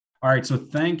All right, so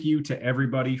thank you to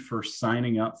everybody for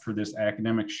signing up for this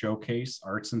academic showcase,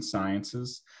 Arts and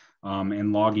Sciences,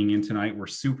 and logging in tonight. We're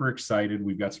super excited.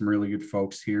 We've got some really good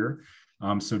folks here.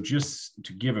 So just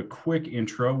to give a quick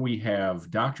intro, we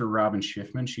have Dr. Robin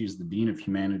Schiffman. She's the Dean of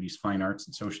Humanities, Fine Arts,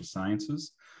 and Social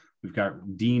Sciences. We've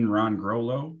got Dean Ron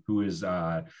Grolo, who is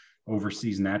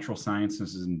oversees Natural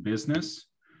Sciences and Business.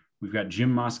 We've got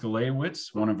Jim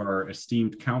Moskalewicz, one of our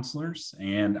esteemed counselors,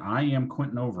 and I am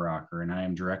Quentin Overacker, and I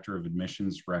am Director of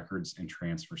Admissions, Records, and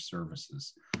Transfer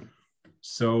Services.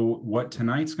 So what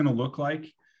tonight's going to look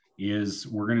like is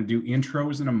we're going to do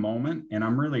intros in a moment, and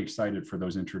I'm really excited for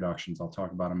those introductions. I'll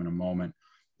talk about them in a moment.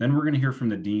 Then we're going to hear from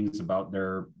the deans about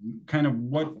their kind of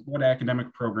what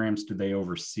academic programs do they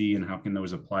oversee and how can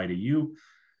those apply to you.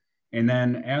 And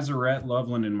then Azarette,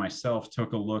 Loveland, and myself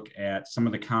took a look at some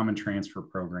of the common transfer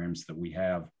programs that we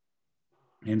have.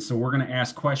 And so we're going to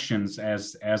ask questions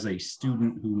as a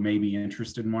student who may be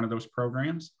interested in one of those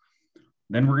programs.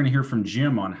 Then we're going to hear from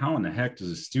Jim on how in the heck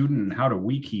does a student and how do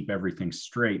we keep everything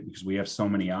straight because we have so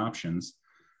many options.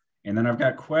 And then I've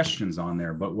got questions on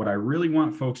there. But what I really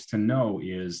want folks to know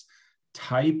is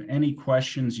type any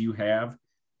questions you have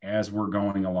as we're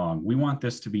going along. We want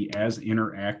this to be as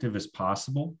interactive as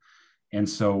possible. And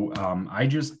so I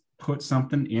just put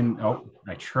something in,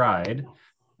 I tried.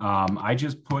 I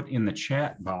just put in the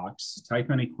chat box,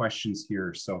 type any questions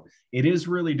here. So it is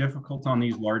really difficult on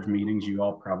these large meetings. You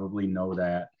all probably know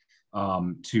that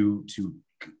to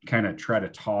kind of try to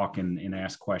talk and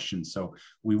ask questions. So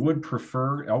we would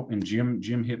prefer, and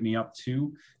Jim hit me up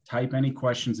too, type any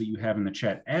questions that you have in the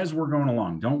chat as we're going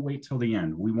along. Don't wait till the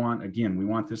end. We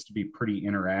want this to be pretty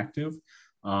interactive.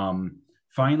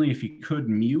 Finally, if you could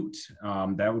mute,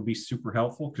 that would be super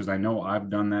helpful because I know I've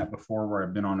done that before where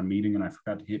I've been on a meeting and I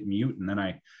forgot to hit mute and then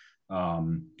I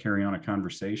carry on a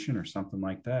conversation or something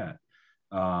like that.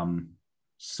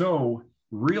 So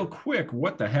real quick,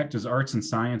 what the heck does arts and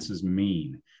sciences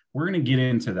mean? We're going to get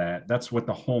into that. That's what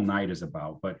the whole night is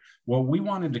about. But what we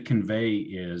wanted to convey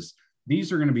is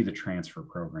these are going to be the transfer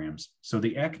programs. So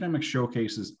the academic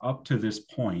showcases up to this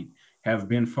point have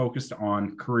been focused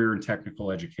on career and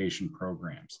technical education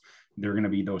programs. They're going to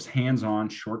be those hands-on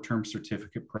short-term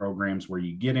certificate programs where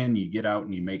you get in, you get out,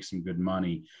 and you make some good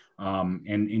money,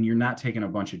 and you're not taking a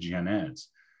bunch of gen eds.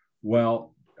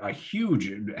 Well, a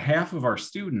huge half of our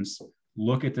students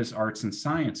look at this arts and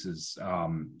sciences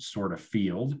sort of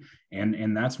field,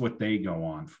 and that's what they go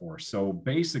on for. So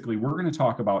basically, we're going to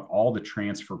talk about all the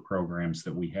transfer programs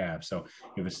that we have. So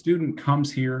if a student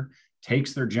comes here,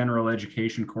 takes their general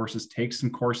education courses, takes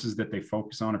some courses that they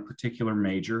focus on a particular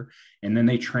major, and then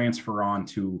they transfer on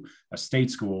to a state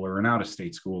school or an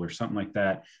out-of-state school or something like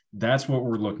that. That's what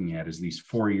we're looking at is these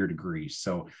four-year degrees.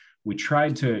 So we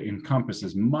tried to encompass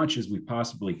as much as we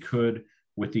possibly could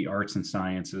with the arts and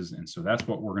sciences. And so that's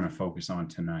what we're going to focus on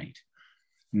tonight.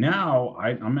 Now,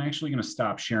 I'm actually going to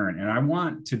stop sharing and I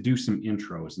want to do some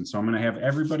intros. And so I'm going to have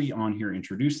everybody on here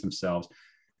introduce themselves.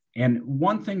 And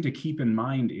one thing to keep in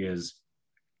mind is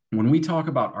when we talk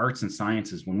about arts and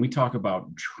sciences, when we talk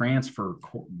about transfer,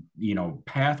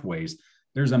 pathways,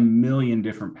 there's a million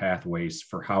different pathways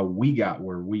for how we got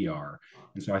where we are.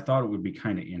 And so I thought it would be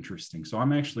kind of interesting. So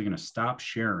I'm actually going to stop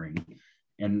sharing.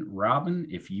 And Robin,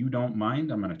 if you don't mind,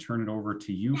 I'm going to turn it over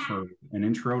to you for an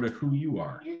intro to who you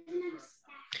are.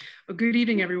 Well, good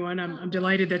evening, everyone. I'm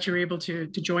delighted that you're able to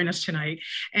join us tonight.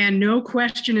 And no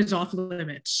question is off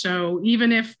limits. So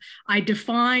even if I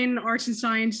define arts and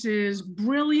sciences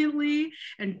brilliantly,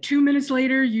 and 2 minutes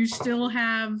later, you still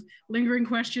have lingering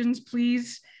questions,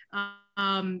 please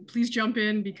jump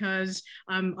in because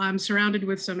I'm surrounded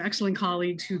with some excellent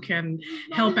colleagues who can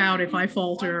help out if I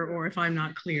falter or if I'm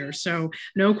not clear. So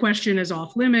no question is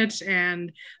off limits.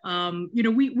 And,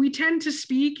 we tend to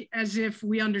speak as if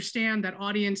we understand that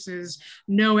audiences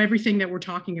know everything that we're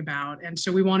talking about. And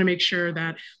so we want to make sure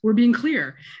that we're being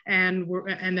clear and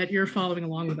that you're following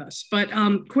along with us. But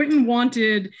Quentin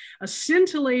wanted a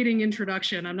scintillating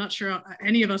introduction. I'm not sure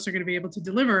any of us are going to be able to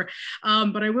deliver,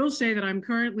 but I will say that I'm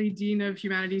currently Dean of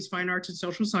Humanities, Fine Arts, and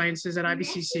Social Sciences at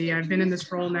IVCC. I've been in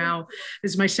this role now,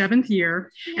 this is my 7th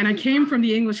year, and I came from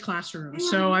the English classroom.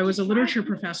 So I was a literature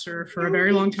professor for a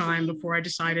very long time before I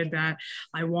decided that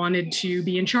I wanted to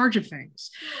be in charge of things.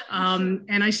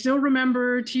 And I still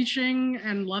remember teaching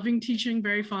and loving teaching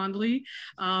very fondly.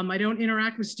 I don't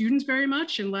interact with students very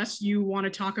much unless you want to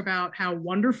talk about how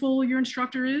wonderful your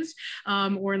instructor is,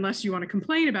 or unless you want to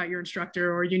complain about your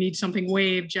instructor or you need something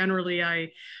waived. Generally, I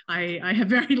have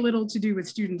very little to do with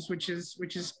students, which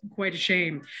is quite a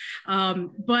shame.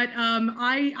 But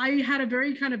I had a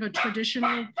very kind of a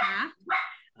traditional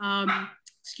path.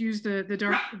 excuse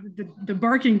the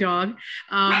barking dog.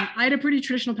 I had a pretty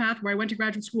traditional path where I went to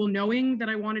graduate school knowing that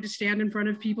I wanted to stand in front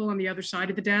of people on the other side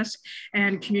of the desk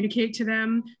and communicate to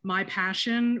them my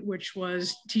passion, which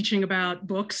was teaching about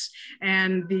books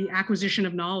and the acquisition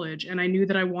of knowledge. And I knew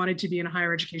that I wanted to be in a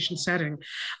higher education setting.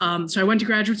 So I went to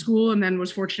graduate school and then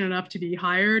was fortunate enough to be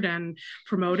hired and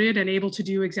promoted and able to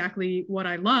do exactly what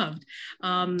I loved.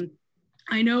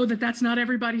 I know that that's not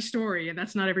everybody's story and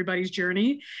that's not everybody's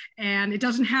journey. And it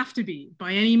doesn't have to be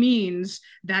by any means.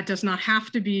 That does not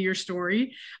have to be your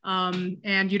story.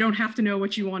 And you don't have to know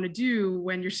what you want to do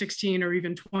when you're 16 or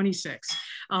even 26.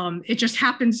 It just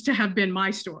happens to have been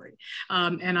my story.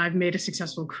 And I've made a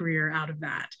successful career out of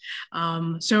that.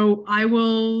 So I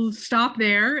will stop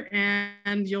there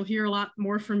and you'll hear a lot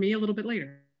more from me a little bit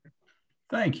later.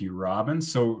 Thank you, Robin.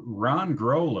 So Ron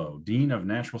Grollo, Dean of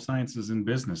Natural Sciences and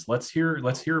Business. Let's hear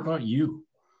about you.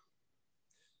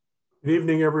 Good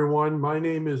evening, everyone. My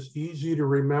name is easy to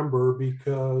remember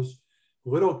because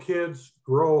little kids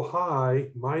grow high.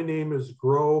 My name is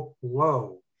Grow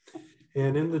Low.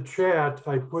 And in the chat,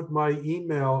 I put my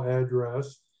email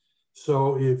address.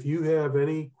 So if you have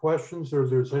any questions or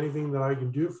there's anything that I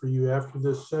can do for you after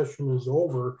this session is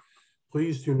over,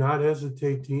 please do not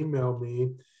hesitate to email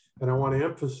me. And I want to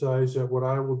emphasize that what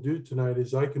I will do tonight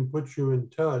is I can put you in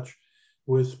touch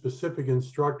with specific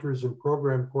instructors and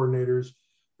program coordinators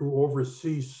who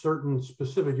oversee certain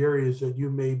specific areas that you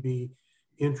may be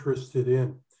interested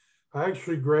in. I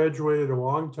actually graduated a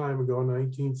long time ago,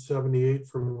 1978,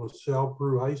 from LaSalle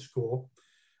Peru High School.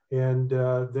 And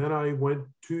then I went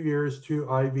 2 years to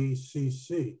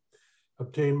IVCC,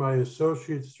 obtained my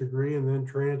associate's degree, and then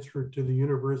transferred to the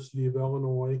University of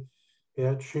Illinois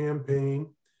at Champaign,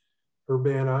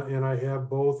 Urbana, and I have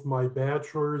both my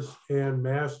bachelor's and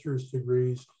master's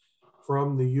degrees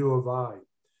from the U of I.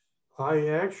 I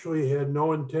actually had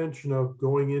no intention of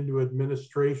going into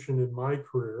administration in my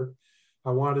career.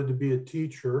 I wanted to be a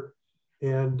teacher,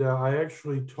 and I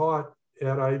actually taught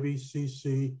at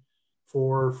IVCC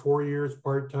for 4 years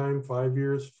part-time, 5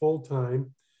 years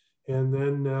full-time, and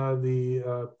then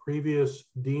the previous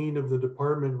dean of the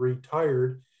department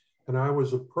retired, and I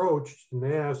was approached and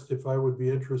asked if I would be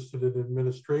interested in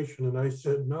administration, and I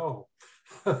said no,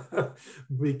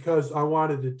 because I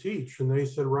wanted to teach. And they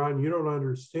said, Ron, you don't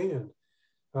understand.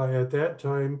 At that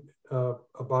time,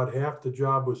 about half the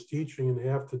job was teaching and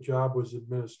half the job was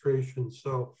administration.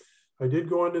 So I did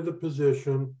go into the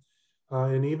position,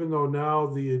 and even though now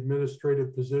the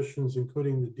administrative positions,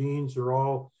 including the deans, are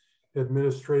all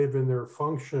administrative in their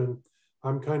function,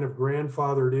 I'm kind of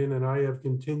grandfathered in and I have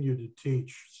continued to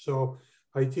teach. So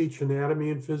I teach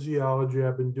anatomy and physiology.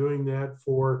 I've been doing that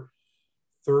for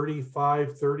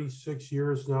 35, 36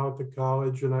 years now at the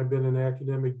college, and I've been an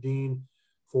academic dean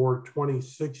for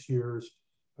 26 years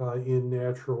in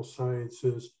natural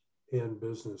sciences and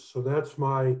business. So that's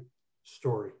my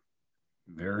story.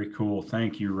 Very cool.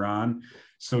 Thank you, Ron.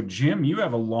 So Jim, you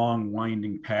have a long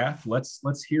winding path.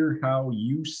 Let's hear how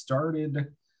you started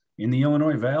in the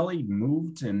Illinois Valley,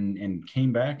 moved and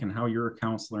came back, and how you're a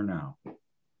counselor now.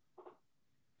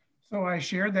 So I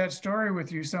shared that story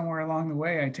with you somewhere along the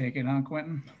way, I take it, huh,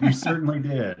 Quentin? You certainly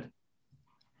did.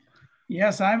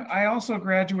 Yes, I also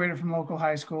graduated from local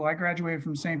high school. I graduated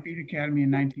from St. Pete Academy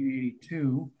in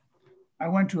 1982. I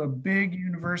went to a big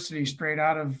university straight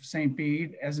out of St.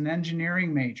 Pete as an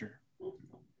engineering major.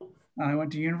 I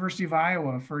went to University of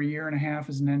Iowa for a year and a half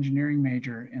as an engineering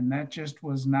major, and that just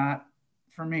was not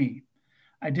for me.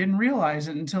 I didn't realize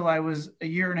it until I was a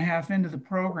year and a half into the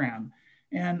program.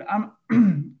 And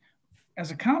I'm,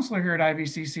 as a counselor here at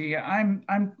IVCC,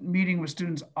 I'm meeting with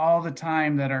students all the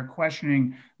time that are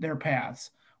questioning their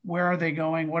paths. Where are they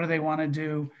going? What do they want to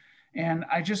do? And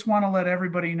I just want to let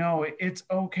everybody know it's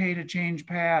okay to change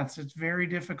paths. It's very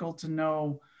difficult to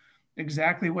know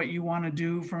exactly what you want to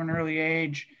do from an early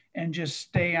age and just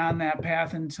stay on that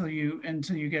path until you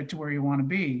get to where you want to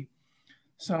be.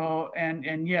 So,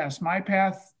 and yes, my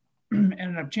path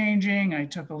ended up changing. I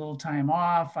took a little time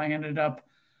off. I ended up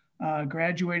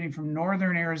graduating from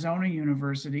Northern Arizona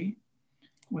University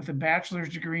with a bachelor's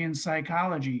degree in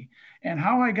psychology. And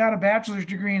how I got a bachelor's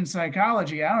degree in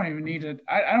psychology, I don't even need it.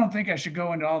 I don't think I should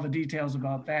go into all the details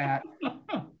about that.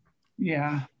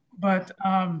 Yeah, but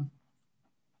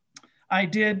I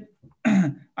did,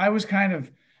 I was kind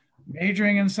of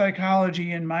majoring in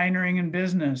psychology and minoring in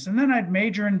business. And then I'd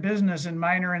major in business and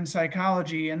minor in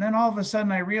psychology. And then all of a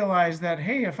sudden I realized that,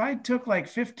 hey, if I took like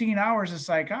 15 hours of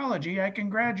psychology, I can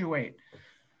graduate.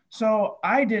 So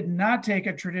I did not take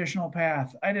a traditional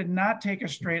path. I did not take a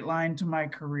straight line to my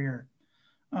career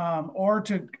or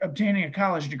to obtaining a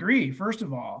college degree, first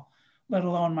of all, let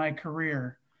alone my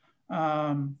career.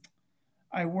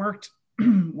 I worked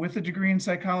with a degree in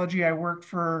psychology. I worked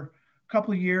for a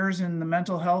couple of years in the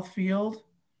mental health field,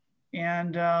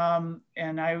 and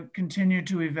I continued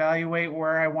to evaluate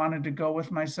where I wanted to go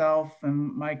with myself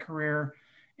and my career.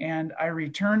 And I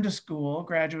returned to school,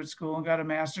 graduate school, and got a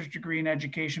master's degree in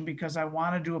education because I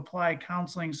wanted to apply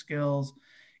counseling skills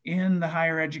in the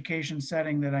higher education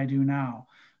setting that I do now.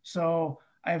 So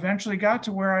I eventually got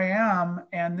to where I am,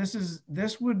 and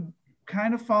this would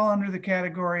kind of fall under the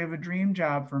category of a dream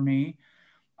job for me.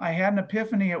 I had an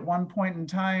epiphany at one point in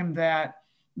time that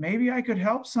maybe I could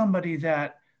help somebody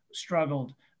that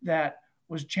struggled, that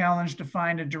was challenged to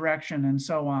find a direction and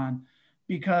so on,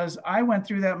 because I went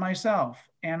through that myself.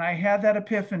 And I had that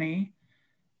epiphany,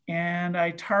 and I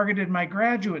targeted my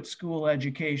graduate school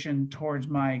education towards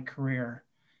my career.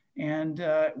 And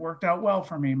it worked out well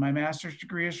for me. My master's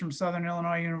degree is from Southern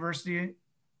Illinois University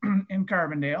in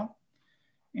Carbondale.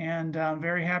 And I'm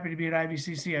very happy to be at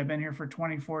IVCC. I've been here for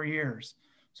 24 years.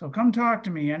 So come talk to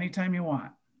me anytime you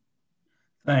want.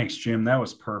 Thanks, Jim. That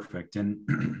was perfect.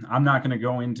 And I'm not going to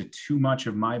go into too much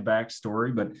of my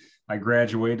backstory, but I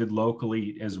graduated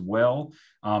locally as well.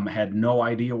 Had no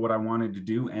idea what I wanted to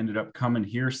do. Ended up coming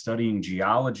here studying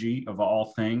geology of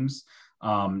all things.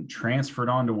 Transferred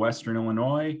on to Western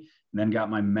Illinois, and then got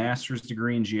my master's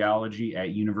degree in geology at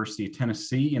University of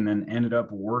Tennessee, and then ended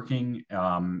up working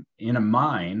in a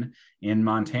mine in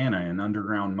Montana, an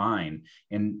underground mine.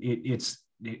 And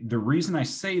the reason I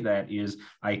say that is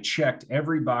I checked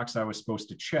every box I was supposed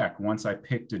to check once I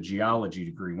picked a geology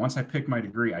degree. Once I picked my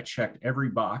degree, I checked every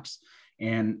box,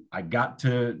 and I got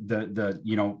to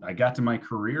I got to my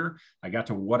career. I got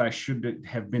to what I should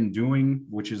have been doing,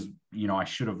 which is, I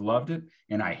should have loved it.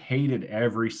 And I hated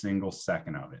every single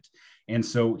second of it. And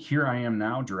so here I am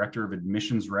now, Director of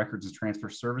Admissions, Records, and Transfer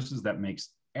Services. That makes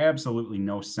absolutely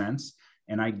no sense.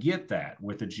 And I get that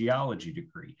with a geology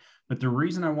degree. But the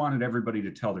reason I wanted everybody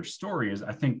to tell their story is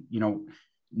I think,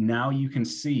 now you can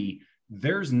see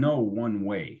there's no one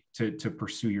way to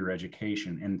pursue your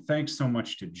education. And thanks so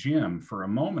much to Jim for a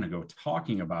moment ago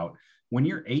talking about when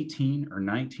you're 18 or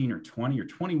 19 or 20 or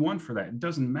 21 for that, it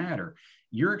doesn't matter.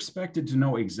 You're expected to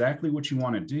know exactly what you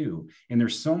want to do. And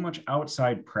there's so much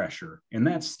outside pressure, and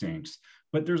that stinks.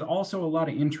 But there's also a lot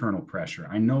of internal pressure.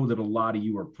 I know that a lot of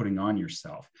you are putting on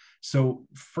yourself. So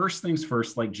first things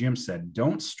first, like Jim said,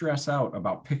 don't stress out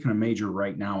about picking a major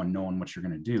right now and knowing what you're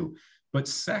going to do. But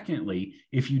secondly,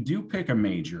 if you do pick a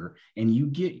major and you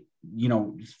get,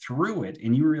 through it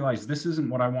and you realize this isn't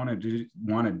what I want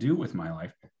to do with my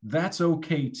life, that's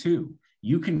okay too.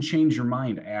 You can change your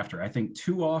mind after. I think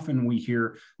too often we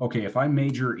hear, okay, if I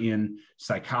major in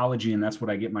psychology and that's what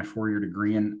I get my 4-year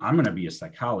degree in, I'm going to be a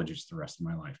psychologist the rest of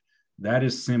my life. That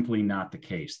is simply not the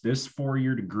case. This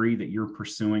 4-year degree that you're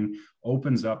pursuing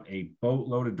opens up a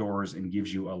boatload of doors and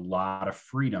gives you a lot of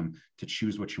freedom to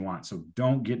choose what you want. So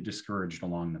don't get discouraged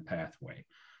along the pathway.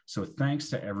 So thanks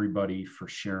to everybody for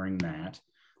sharing that.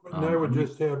 And I would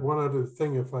just add one other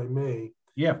thing, if I may.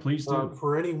 Yeah, please do.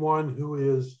 For anyone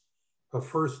who is a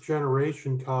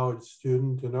first-generation college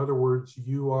student, in other words,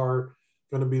 you are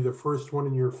going to be the first one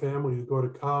in your family to go to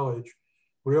college,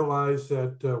 realize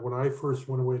that when I first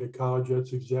went away to college,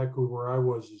 that's exactly where I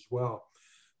was as well.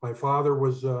 My father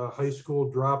was a high school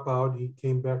dropout. He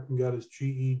came back and got his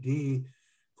GED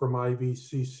from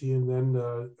IVCC, and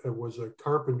then was a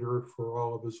carpenter for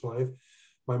all of his life.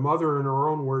 My mother, in her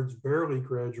own words, barely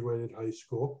graduated high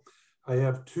school. I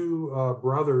have 2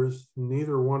 brothers.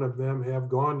 Neither one of them have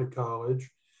gone to college.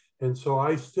 And so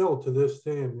I still, to this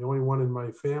day, am the only one in my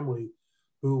family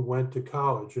who went to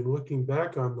college. And looking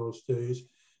back on those days,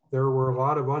 there were a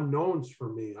lot of unknowns for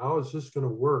me. How is this going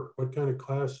to work? What kind of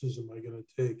classes am I going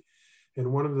to take?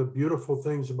 And one of the beautiful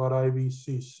things about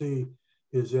IVCC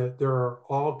is that there are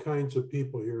all kinds of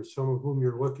people here, some of whom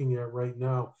you're looking at right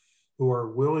now, who are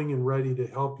willing and ready to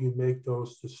help you make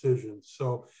those decisions.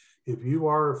 So if you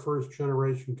are a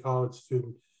first-generation college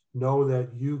student, know that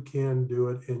you can do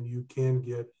it and you can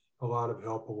get a lot of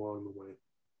help along the way.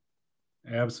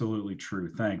 Absolutely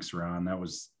true. Thanks, Ron.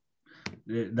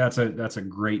 That's a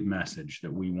great message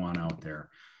that we want out there.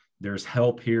 There's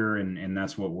help here, and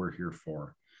that's what we're here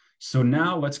for. So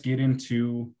now let's get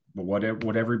into what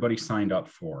everybody signed up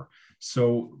for.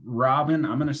 So Robin,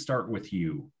 I'm going to start with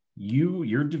you.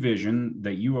 Your division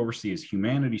that you oversee is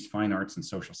Humanities, Fine Arts, and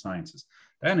Social Sciences.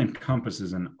 That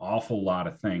encompasses an awful lot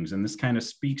of things. And this kind of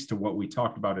speaks to what we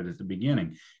talked about at the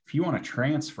beginning. If you want to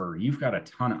transfer, you've got a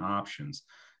ton of options.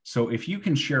 So if you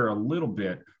can share a little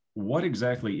bit, what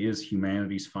exactly is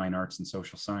Humanities, Fine Arts, and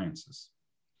Social Sciences?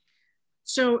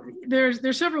 So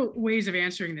there's several ways of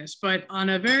answering this, but on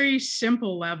a very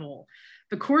simple level,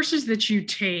 the courses that you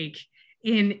take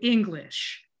in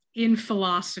English, in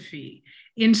philosophy,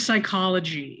 in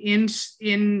psychology, in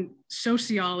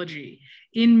sociology,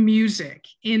 in music,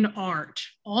 in art,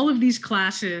 all of these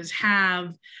classes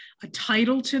have a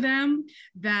title to them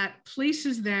that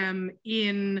places them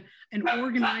in an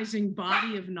organizing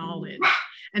body of knowledge.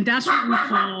 And that's what we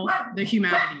call the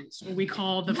humanities, or we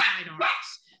call the fine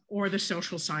arts, or the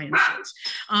social sciences.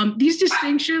 These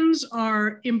distinctions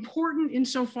are important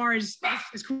insofar as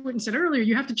Quentin said earlier,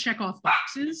 you have to check off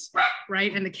boxes,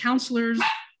 right? And the counselors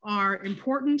are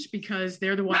important because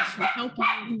they're the ones who help you,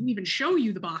 who even show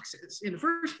you the boxes in the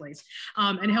first place,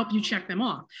 and help you check them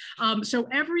off. So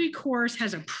every course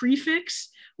has a prefix,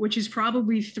 which is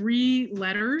probably 3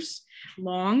 letters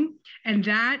long, and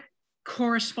that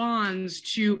corresponds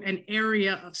to an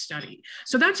area of study.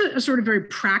 So that's a sort of very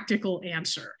practical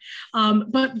answer.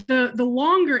 But the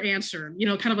longer answer, you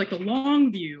know, kind of like the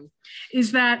long view,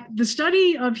 is that the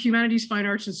study of humanities, fine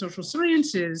arts, and social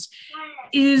sciences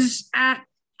is at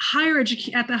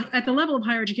the level of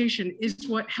higher education, is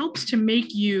what helps to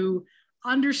make you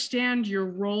understand your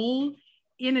role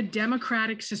in a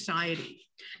democratic society.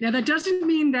 Now, that doesn't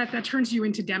mean that that turns you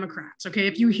into Democrats, okay?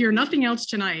 If you hear nothing else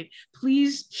tonight,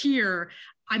 please hear,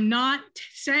 I'm not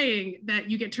saying that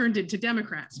you get turned into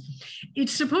Democrats.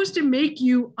 It's supposed to make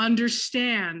you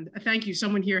understand, thank you,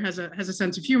 someone here has a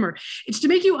sense of humor. It's to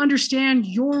make you understand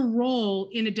your role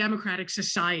in a democratic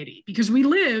society, because we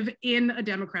live in a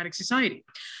democratic society.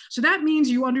 So that means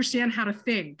you understand how to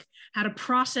think, how to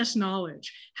process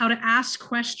knowledge, how to ask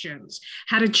questions,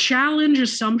 how to challenge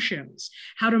assumptions,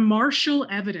 how to marshal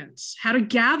evidence, how to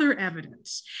gather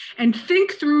evidence, and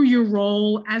think through your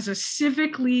role as a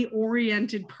civically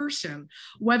oriented person,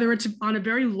 whether it's on a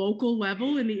very local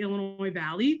level in the Illinois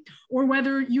Valley, or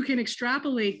whether you can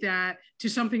extrapolate that to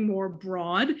something more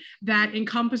broad that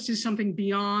encompasses something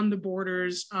beyond the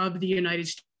borders of the United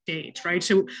States. Right.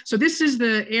 So this is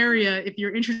the area, if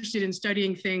you're interested in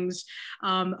studying things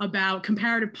about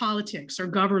comparative politics or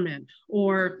government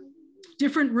or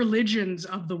different religions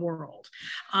of the world,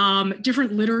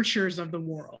 different literatures of the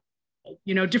world,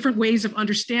 you know, different ways of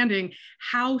understanding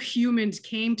how humans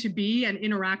came to be and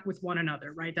interact with one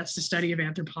another, right? That's the study of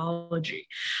anthropology.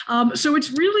 So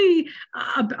it's really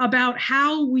about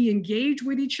how we engage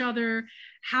with each other,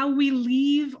 how we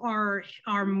leave our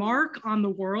mark on the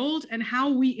world, and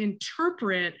how we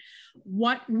interpret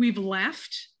what we've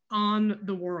left on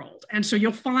the world. And so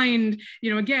you'll find,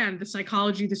 you know, again, the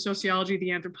psychology, the sociology,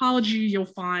 the anthropology, you'll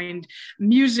find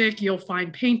music, you'll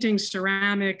find painting,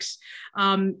 ceramics,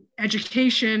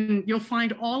 education, you'll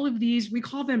find all of these, we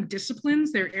call them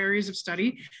disciplines, they're areas of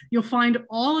study. You'll find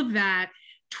all of that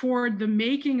toward the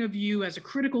making of you as a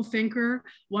critical thinker,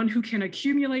 one who can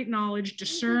accumulate knowledge,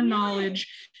 discern knowledge,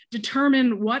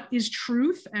 determine what is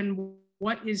truth and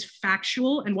what is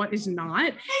factual and what is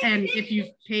not. And if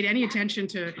you've paid any attention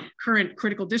to current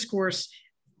critical discourse,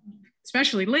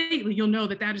 especially lately, you'll know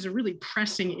that that is a really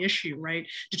pressing issue, right?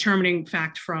 Determining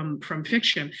fact from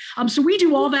fiction. So we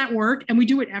do all that work, and we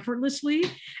do it effortlessly,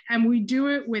 and we do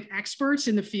it with experts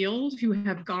in the field who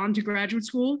have gone to graduate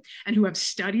school and who have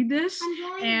studied this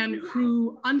and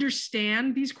who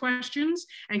understand these questions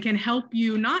and can help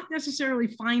you not necessarily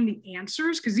find the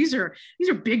answers, because these are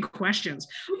big questions,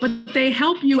 but they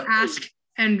help you ask.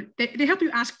 And they help you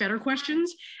ask better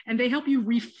questions, and they help you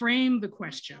reframe the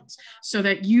questions so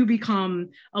that you become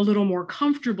a little more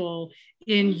comfortable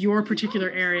in your particular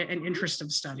area and interest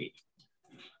of study.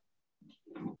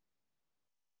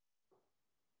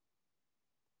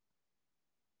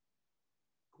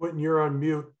 Quentin, you're on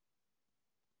mute.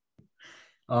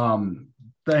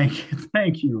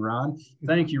 Thank you, Ron.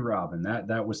 Thank you, Robin.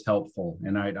 That was helpful,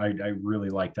 and I really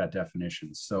like that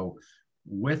definition. So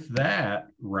with that,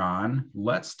 Ron,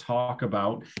 let's talk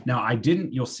about, now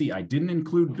you'll see I didn't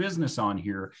include business on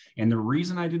here. And the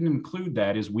reason I didn't include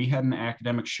that is we had an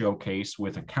academic showcase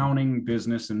with accounting,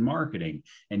 business, and marketing.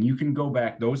 And you can go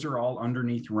back, those are all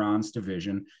underneath Ron's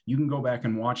division. You can go back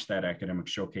and watch that academic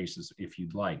showcases if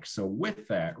you'd like. So with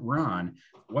that, Ron,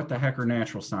 what the heck are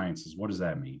natural sciences? What does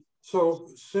that mean? So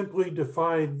simply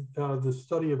defined, the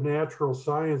study of natural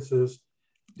sciences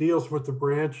deals with the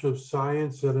branch of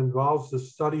science that involves the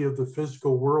study of the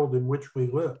physical world in which we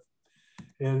live.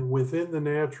 And within the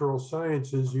natural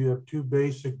sciences, you have 2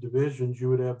 basic divisions. You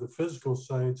would have the physical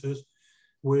sciences,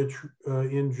 which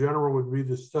in general would be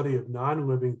the study of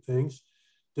non-living things.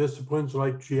 Disciplines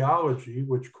like geology,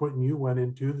 which Quentin, you went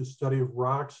into, the study of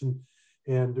rocks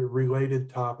and related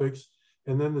topics.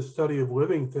 And then the study of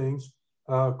living things,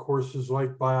 courses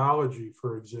like biology,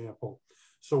 for example.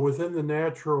 So within the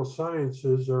natural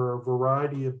sciences, there are a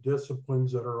variety of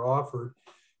disciplines that are offered.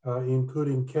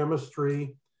 including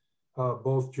chemistry,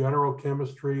 both general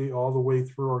chemistry all the way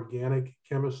through organic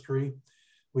chemistry.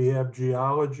 We have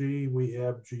geology, we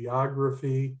have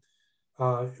geography.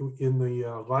 In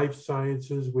the life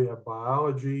sciences, we have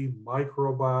biology,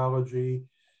 microbiology,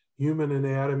 human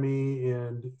anatomy,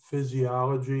 and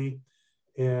physiology.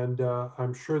 And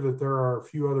I'm sure that there are a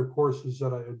few other courses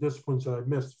disciplines that I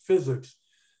missed. Physics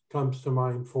comes to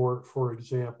mind, for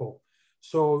example.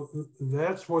 So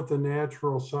that's what the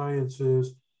natural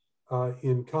sciences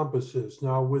encompasses.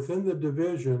 Now, within the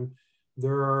division,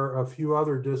 there are a few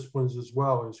other disciplines as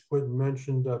well. As Quentin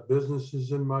mentioned, business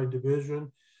is in my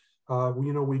division.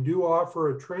 We do offer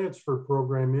a transfer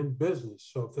program in business.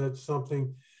 So if that's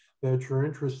something that you're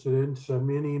interested in, send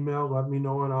me an email, let me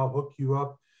know, and I'll hook you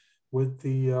up with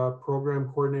the program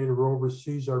coordinator who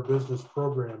oversees our business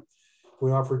program.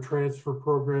 We offer transfer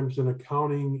programs in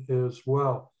accounting as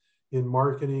well, in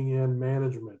marketing and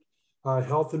management.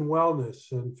 Health and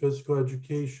wellness and physical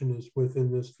education is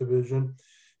within this division.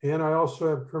 And I also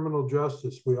have criminal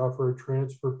justice. We offer a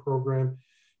transfer program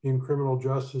in criminal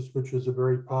justice, which is a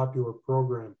very popular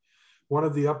program. One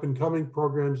of the up and coming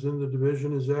programs in the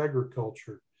division is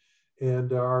agriculture.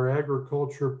 And our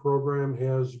agriculture program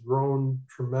has grown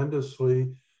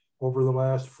tremendously over the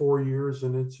last 4 years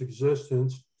in its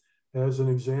existence. As an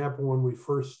example, when we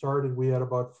first started, we had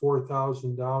about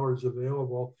 $4,000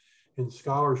 available in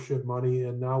scholarship money,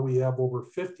 and now we have over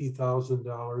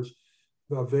 $50,000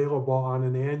 available on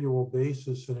an annual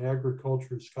basis in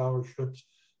agriculture scholarships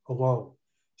alone.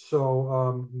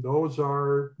 So those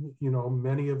are,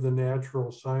 many of the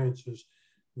natural sciences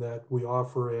that we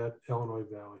offer at Illinois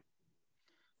Valley.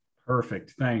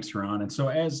 Perfect. Thanks, Ron. And so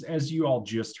as you all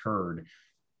just heard,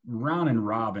 Ron and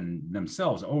Robin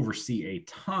themselves oversee a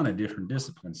ton of different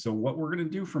disciplines. So what we're going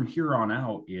to do from here on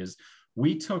out is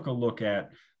we took a look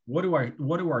at what do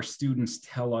our students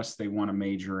tell us they want to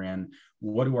major in?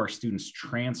 What do our students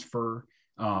transfer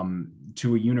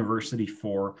to a university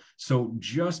for? So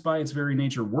just by its very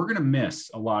nature, we're going to miss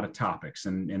a lot of topics.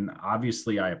 And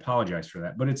obviously I apologize for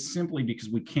that, but it's simply because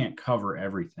we can't cover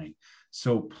everything.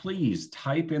 So please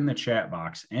type in the chat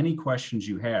box any questions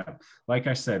you have. Like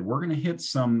I said, we're going to hit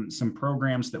some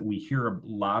programs that we hear a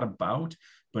lot about.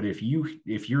 But if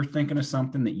you're thinking of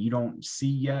something that you don't see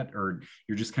yet, or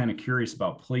you're just kind of curious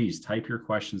about, please type your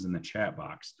questions in the chat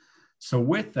box. So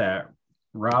with that,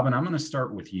 Robin, I'm going to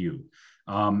start with you.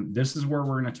 This is where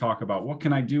we're going to talk about what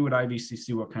can I do at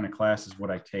IVCC, what kind of classes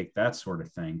would I take, that sort of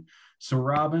thing. So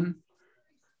Robin,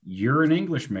 you're an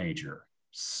English major.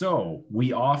 So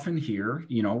we often hear,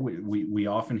 we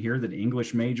often hear that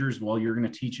English majors, well, you're going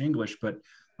to teach English, but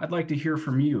I'd like to hear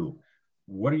from you.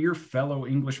 What do your fellow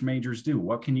English majors do?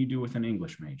 What can you do with an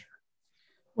English major?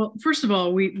 Well, first of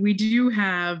all, we do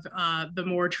have the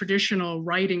more traditional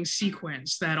writing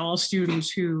sequence that all students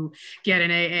who get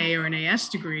an AA or an AS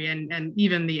degree, and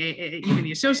even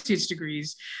the associate's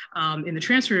degrees in the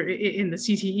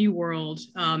CTE world,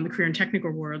 the career and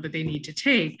technical world, that they need to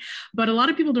take. But a lot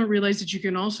of people don't realize that you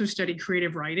can also study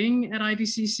creative writing at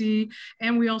IVCC,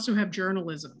 and we also have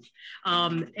journalism,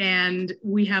 and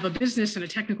we have a business and a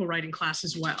technical writing class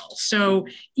as well. So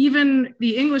even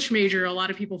the English major, a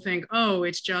lot of people think, oh,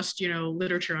 it's just,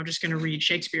 literature. I'm just going to read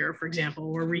Shakespeare, for example,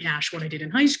 or rehash what I did in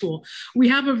high school. We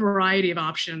have a variety of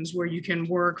options where you can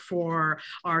work for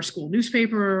our school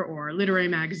newspaper or a literary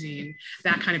magazine,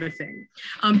 that kind of a thing.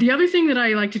 The other thing that I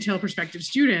like to tell prospective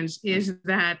students is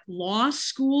that law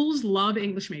schools love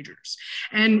English majors.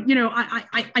 And,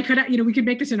 I could, we could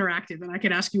make this interactive, and I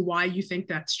could ask you why you think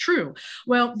that's true.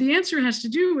 Well, the answer has to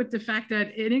do with the fact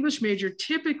that an English major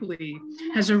typically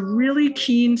has a really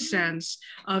keen sense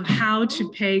of how to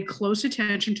pay close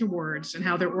attention to words and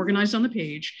how they're organized on the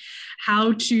page,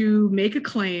 how to make a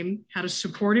claim, how to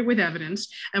support it with evidence.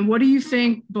 And what do you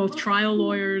think both trial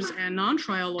lawyers and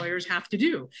non-trial lawyers have to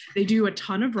do? They do a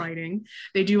ton of writing.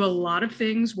 They do a lot of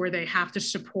things where they have to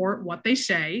support what they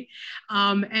say.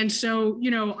 And so,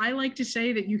 I like to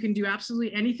say that you can do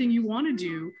absolutely anything you want to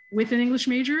do with an English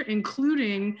major,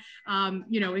 including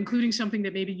something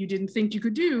that maybe you didn't think you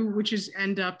could do, which is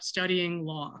end up studying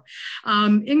law.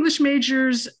 English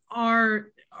majors are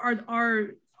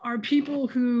people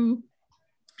who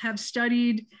have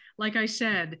studied, like I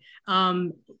said,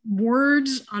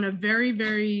 words on a very,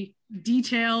 very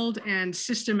detailed and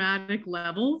systematic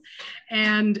level.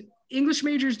 And English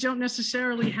majors don't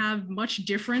necessarily have much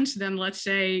difference than, let's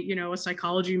say, a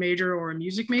psychology major or a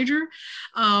music major,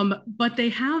 but they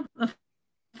have a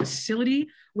facility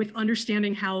with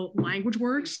understanding how language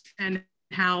works and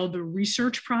how the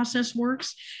research process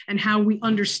works and how we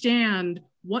understand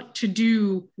what to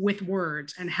do with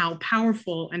words and how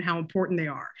powerful and how important they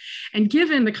are. And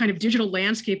given the kind of digital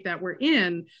landscape that we're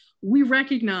in, we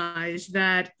recognize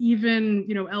that even,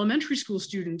 elementary school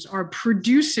students are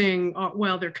producing,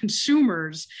 they're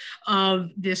consumers of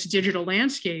this digital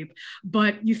landscape.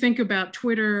 But you think about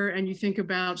Twitter and you think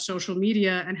about social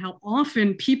media and how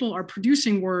often people are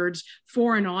producing words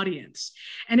for an audience.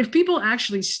 And if people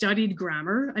actually studied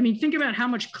grammar, I mean, think about how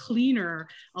much cleaner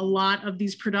a lot of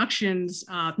these productions,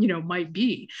 might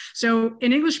be. So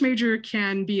an English major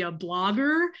can be a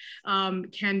blogger,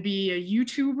 can be a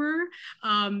YouTuber.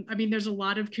 I mean, there's a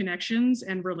lot of connections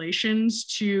and relations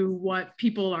to what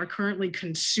people are currently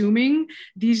consuming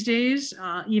these days,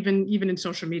 even in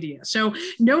social media. So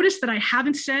notice that I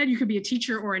haven't said you could be a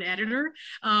teacher or an editor,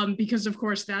 because of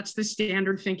course that's the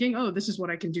standard thinking. Oh, this is what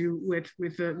I can do with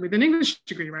an English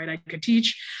degree, right? I could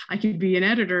teach, I could be an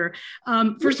editor.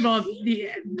 First of all,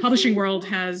 the publishing world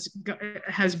has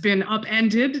been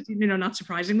upended, not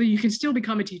surprisingly. You can still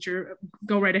become a teacher,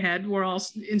 go right ahead. We're all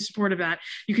in support of that.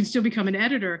 You can still become an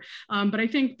editor. But I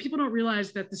think people don't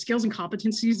realize that the skills and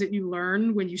competencies that you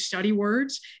learn when you study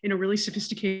words in a really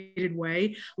sophisticated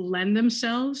way lend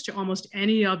themselves to almost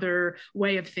any other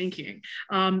way of thinking.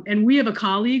 And we have a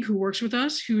colleague who works with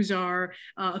us who's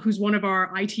one of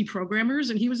our IT programmers,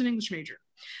 and he was an English major.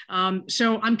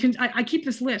 So I keep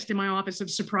this list in my office of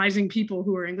surprising people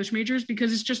who are English majors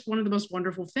because it's just one of the most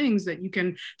wonderful things that you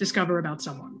can discover about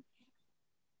someone.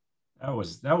 That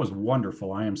was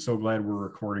wonderful. I am so glad we're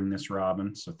recording this,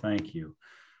 Robin. So thank you.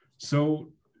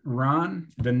 So Ron,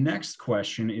 the next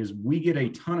question is, we get a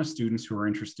ton of students who are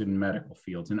interested in medical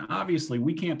fields. And obviously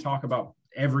we can't talk about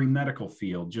every medical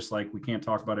field, just like we can't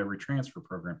talk about every transfer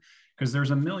program because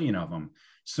there's a million of them.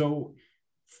 So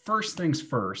first things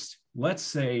first, let's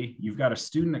say you've got a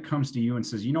student that comes to you and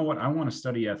says, you know what, I want to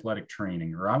study athletic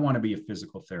training, or I want to be a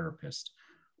physical therapist.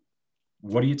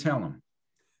 What do you tell them?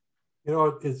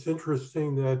 It's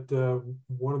interesting that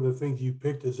one of the things you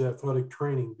picked is athletic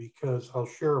training, because I'll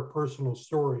share a personal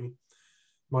story.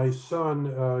 My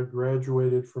son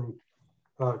graduated from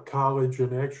college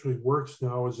and actually works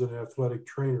now as an athletic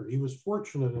trainer. He was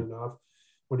fortunate enough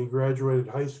when he graduated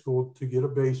high school to get a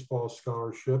baseball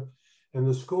scholarship. And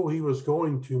the school he was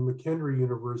going to, McHenry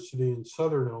University in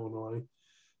Southern Illinois,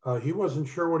 he wasn't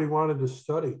sure what he wanted to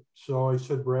study. So I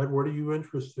said, Brad, what are you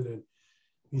interested in?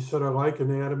 He said, I like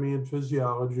anatomy and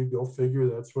physiology. Go figure,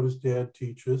 that's what his dad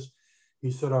teaches.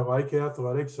 He said, I like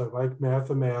athletics, I like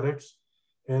mathematics.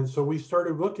 And so we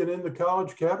started looking in the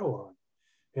college catalog.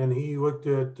 And he looked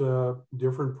at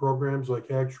different programs like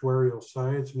actuarial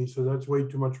science. And he said, that's way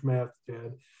too much math,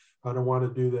 Dad. I don't want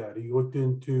to do that. He looked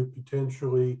into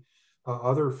potentially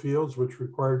other fields which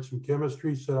required some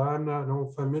chemistry. He said, I don't know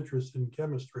if I'm interested in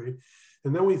chemistry.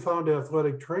 And then we found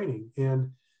athletic training.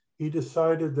 And he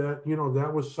decided that,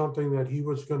 that was something that he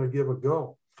was going to give a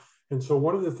go. And so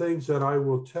one of the things that I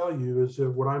will tell you is that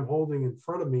what I'm holding in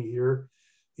front of me here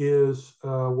is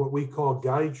what we call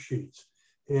guide sheets.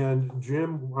 And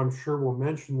Jim, I'm sure will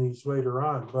mention these later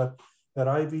on, but at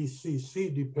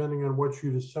IVCC, depending on what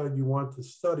you decide you want to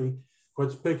study,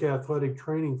 let's pick athletic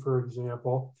training, for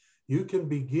example, you can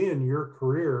begin your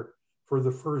career for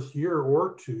the first year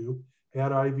or two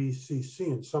at IVCC.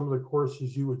 And some of the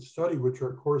courses you would study, which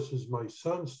are courses my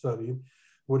son studied,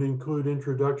 would include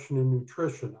Introduction to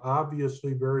Nutrition.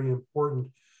 Obviously very important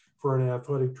for an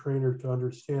athletic trainer to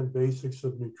understand basics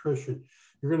of nutrition.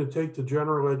 You're going to take the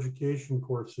general education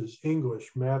courses, English,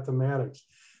 mathematics,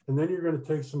 and then you're going to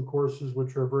take some courses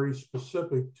which are very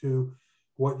specific to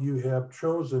what you have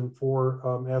chosen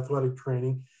for athletic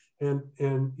training.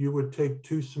 And you would take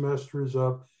 2 semesters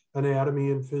of anatomy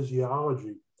and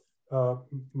physiology.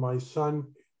 My son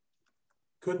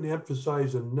couldn't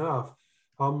emphasize enough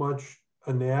how much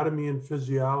anatomy and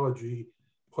physiology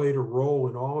played a role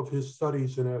in all of his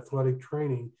studies in athletic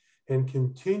training and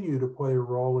continue to play a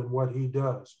role in what he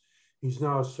does. He's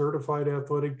now a certified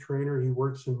athletic trainer. He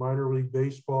works in minor league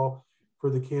baseball for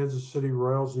the Kansas City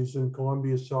Royals. He's in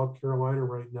Columbia, South Carolina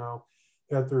right now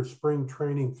at their spring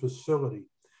training facility.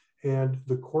 And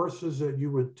the courses that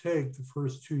you would take the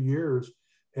first 2 years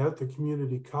at the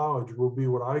community college will be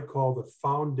what I call the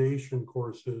foundation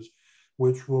courses,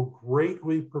 which will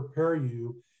greatly prepare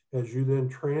you as you then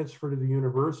transfer to the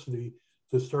university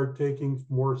to start taking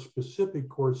more specific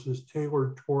courses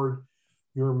tailored toward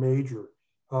your major.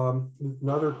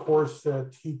 Another course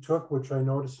that he took, which I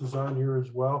notice is on here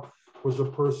as well, was a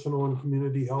personal and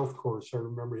community health course. I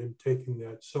remember him taking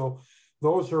that. So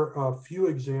those are a few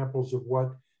examples of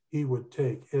what he would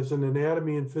take. As an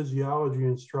anatomy and physiology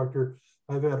instructor,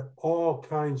 I've had all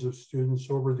kinds of students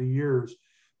over the years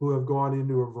who have gone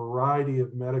into a variety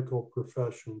of medical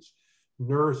professions,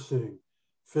 nursing,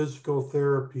 physical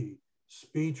therapy,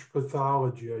 speech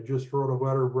pathology. I just wrote a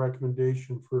letter of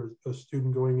recommendation for a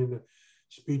student going into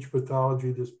speech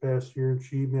pathology this past year, and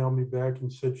she emailed me back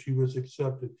and said she was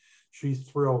accepted. She's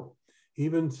thrilled.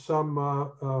 Even some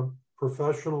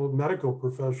medical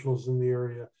professionals in the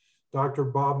area. Dr.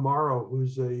 Bob Morrow,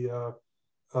 who's a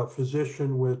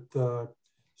physician with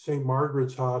St.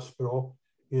 Margaret's Hospital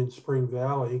in Spring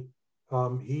Valley,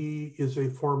 he is a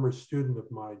former student of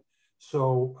mine.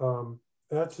 So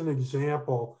that's an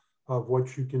example of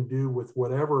what you can do with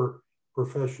whatever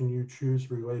profession you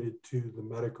choose related to the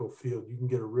medical field. You can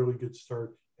get a really good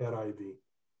start at IV.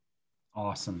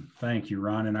 Awesome. Thank you,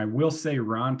 Ron. And I will say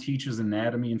Ron teaches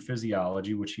anatomy and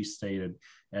physiology, which he stated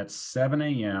at 7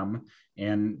 a.m.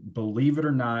 And believe it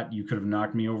or not, you could have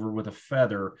knocked me over with a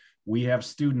feather. We have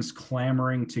students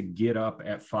clamoring to get up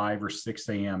at 5 or 6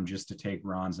 a.m. just to take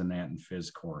Ron's anat and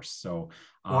phys course. So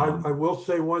I will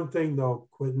say one thing though,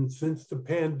 Quentin, since the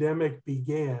pandemic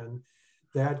began,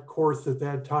 that course at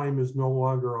that time is no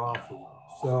longer offered.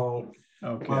 So,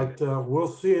 okay. But we'll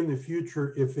see in the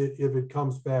future if it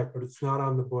comes back, but it's not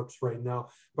on the books right now.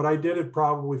 But I did it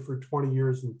probably for 20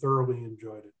 years and thoroughly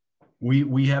enjoyed it.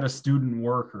 We had a student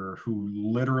worker who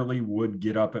literally would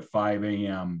get up at 5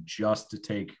 a.m. just to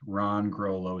take Ron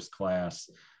Grollo's class,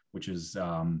 which is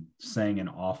saying an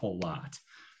awful lot.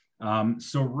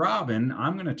 So Robin,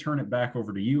 I'm going to turn it back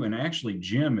over to you. And actually,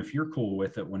 Jim, if you're cool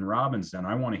with it, when Robin's done,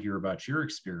 I want to hear about your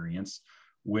experience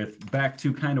with back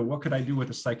to kind of what could I do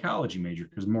with a psychology major?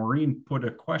 Because Maureen put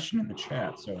a question in the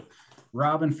chat. So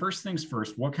Robin, first things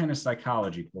first, what kind of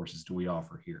psychology courses do we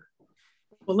offer here?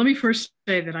 Well, let me first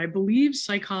say that I believe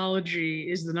psychology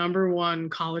is the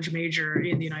 #1 college major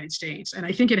in the United States. And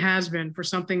I think it has been for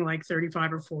something like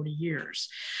 35 or 40 years.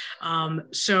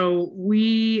 So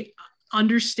we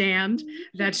understand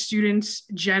that students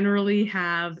generally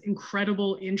have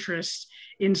incredible interest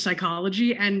in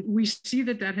psychology, and we see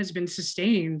that that has been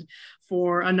sustained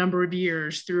for a number of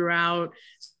years throughout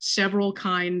several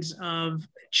kinds of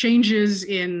changes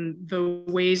in the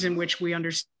ways in which we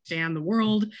understand the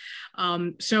world.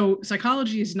 So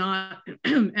psychology is not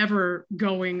ever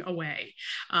going away.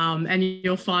 And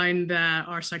you'll find that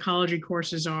our psychology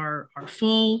courses are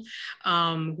full.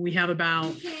 We have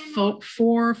about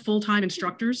 4 full-time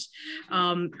instructors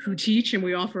who teach, and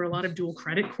we offer a lot of dual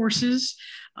credit courses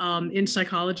in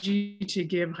psychology to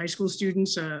give high school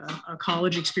students a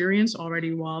college experience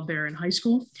already while they're in high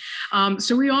school.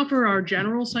 So we offer our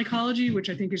general psychology, which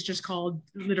I think is just called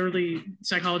literally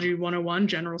Psychology 101,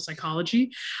 general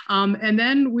psychology. And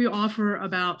then we offer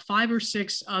about 5 or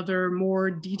 6 other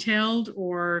more detailed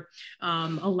or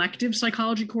elective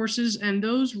psychology courses. And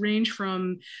those range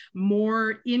from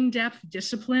more in-depth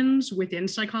disciplines within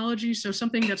psychology. So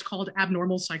something that's called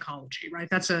abnormal psychology, right?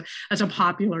 That's a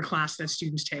popular class that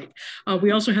students take.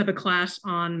 We also have a class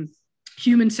on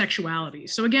human sexuality.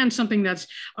 So again, something that's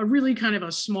a really kind of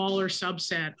a smaller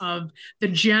subset of the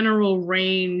general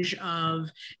range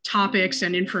of topics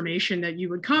and information that you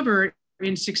would cover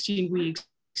in 16 weeks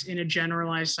in a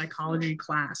generalized psychology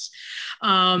class.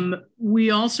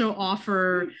 We also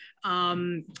offer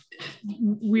in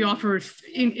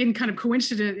kind of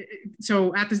coincident,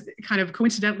 so at the kind of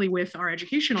coincidentally with our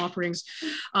education offerings,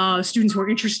 students who are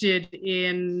interested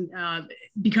in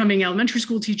becoming elementary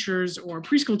school teachers or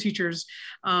preschool teachers,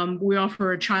 we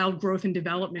offer a child growth and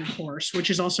development course, which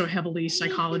is also heavily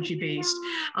psychology based.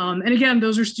 And again,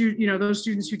 those are those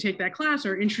students who take that class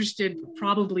are interested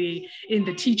probably in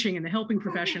the teaching and the helping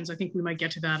professions. I think we might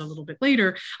get to that a little bit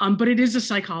later, but it is a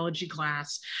psychology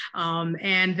class,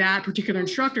 and that particular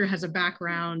instructor has a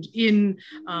background in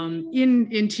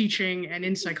teaching and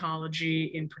in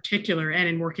psychology in particular, and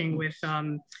in working with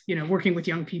working with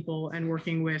young people and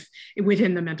working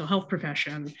within the mental health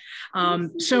profession.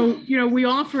 So we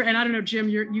offer, and I don't know, Jim,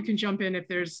 you can jump in if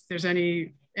there's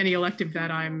any elective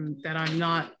that I'm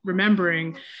not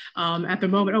remembering at the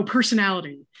moment. Oh,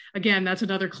 personality. Again, that's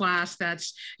another class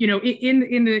that's,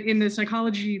 in the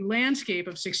psychology landscape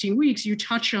of 16 weeks, you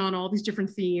touch on all these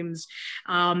different themes.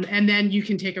 And then you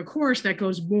can take a course that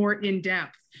goes more in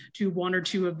depth to 1 or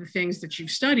 2 of the things that you've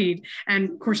studied.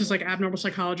 And courses like abnormal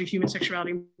psychology, human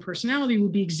sexuality, and personality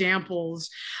would be examples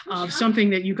of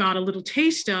something that you got a little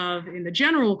taste of in the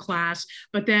general class,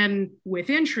 but then with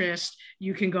interest,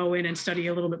 you can go in and study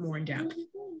a little bit more in depth.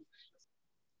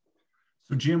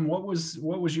 So Jim, what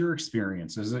was your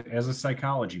experience as a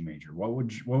psychology major? What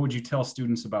would you tell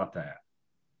students about that?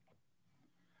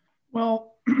 Well,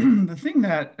 the thing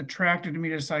that attracted me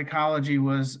to psychology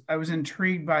was I was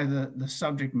intrigued by the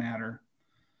subject matter.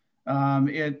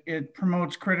 It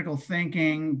promotes critical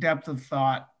thinking, depth of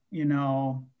thought,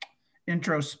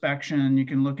 introspection. You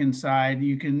can look inside.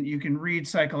 You can read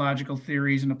psychological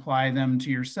theories and apply them to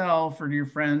yourself or to your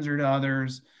friends or to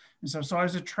others. And so I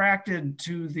was attracted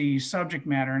to the subject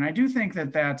matter, and I do think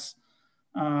that that's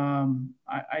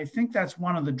I think that's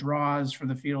one of the draws for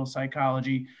the field of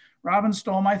psychology. Robin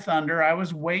stole my thunder. I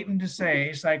was waiting to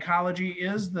say psychology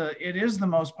is the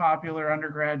most popular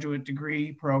undergraduate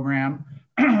degree program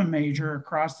major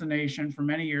across the nation for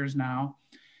many years now.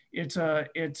 It's a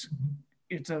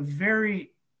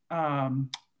very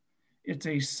it's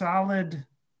a solid,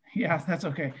 yeah, that's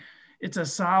okay. It's a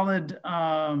solid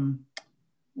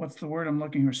what's the word I'm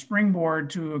looking for? Springboard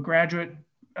to a graduate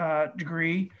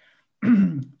degree.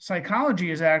 Psychology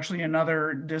is actually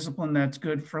another discipline that's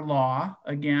good for law.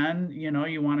 Again,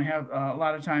 you want to have a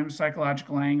lot of times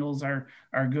psychological angles are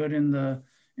good in the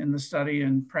study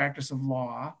and practice of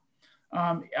law.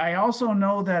 I also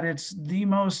know that it's the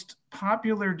most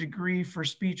popular degree for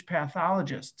speech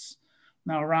pathologists.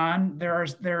 Now, Ron,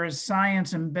 there is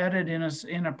science embedded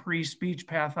in a pre-speech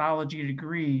pathology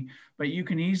degree, but you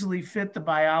can easily fit the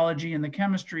biology and the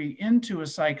chemistry into a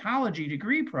psychology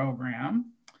degree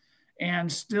program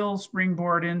and still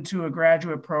springboard into a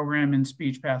graduate program in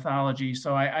speech pathology.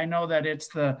 So I know that it's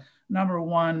the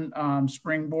 #1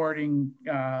 springboarding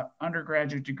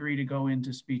undergraduate degree to go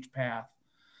into speech path.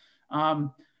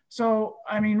 So,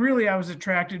 I mean, really, I was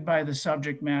attracted by the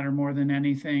subject matter more than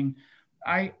anything.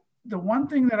 The one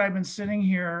thing that I've been sitting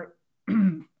here,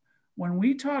 when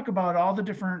we talk about all the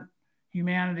different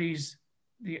humanities,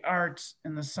 the arts,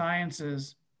 and the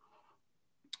sciences,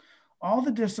 all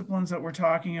the disciplines that we're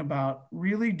talking about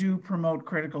really do promote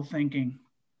critical thinking.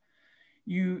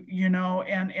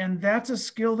 And that's a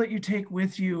skill that you take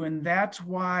with you. And that's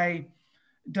why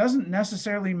it doesn't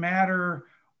necessarily matter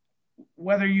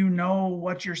whether you know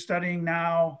what you're studying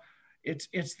now.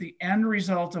 It's the end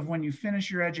result of when you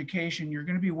finish your education, you're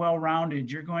going to be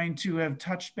well-rounded. You're going to have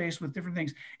touched base with different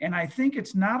things. And I think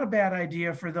it's not a bad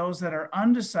idea for those that are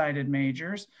undecided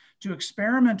majors to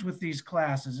experiment with these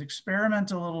classes, experiment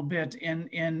a little bit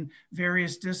in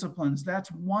various disciplines.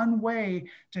 That's one way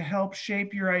to help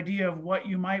shape your idea of what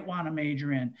you might want to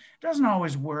major in. It doesn't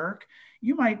always work.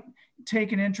 You might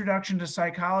take an introduction to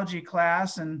psychology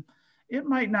class, and it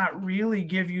might not really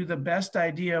give you the best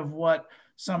idea of what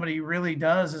somebody really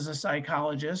does as a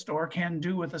psychologist or can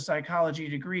do with a psychology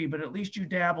degree, but at least you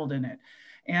dabbled in it.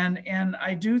 And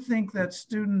I do think that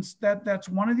students, that's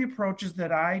one of the approaches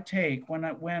that I take when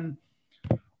I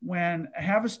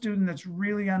have a student that's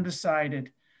really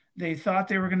undecided. They thought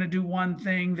they were going to do one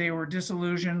thing, they were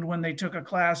disillusioned when they took a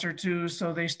class or two,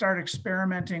 so they start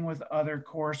experimenting with other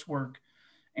coursework.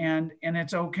 And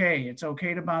it's okay. It's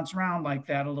okay to bounce around like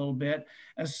that a little bit,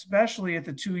 especially at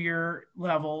the 2-year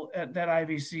level that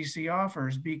IVCC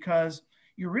offers, because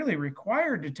you're really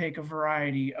required to take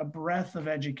a breadth of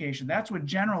education. That's what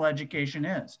general education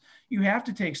is. You have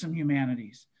to take some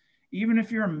humanities. Even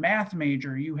if you're a math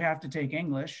major, you have to take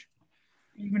English.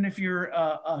 Even if you're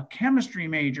a chemistry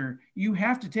major, you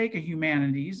have to take a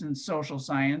humanities and social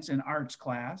science and arts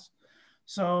class.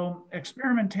 So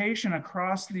experimentation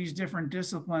across these different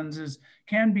disciplines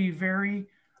can be very,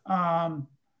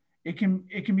 it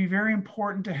can be very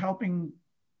important to helping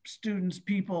students,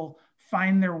 people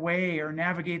find their way or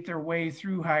navigate their way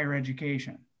through higher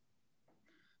education.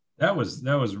 That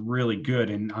was really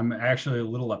good. And I'm actually a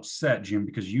little upset, Jim,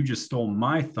 because you just stole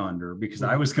my thunder, because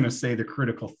I was going to say the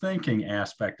critical thinking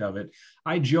aspect of it.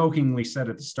 I jokingly said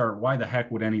at the start, why the heck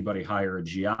would anybody hire a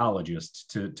geologist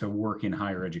to work in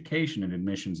higher education and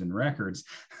admissions and records?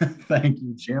 Thank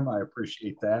you, Jim. I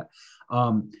appreciate that.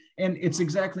 And it's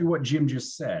exactly what Jim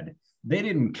just said. They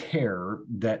didn't care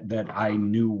that I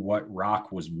knew what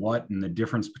rock was what and the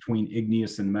difference between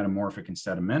igneous and metamorphic and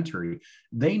sedimentary.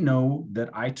 They know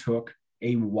that I took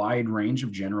a wide range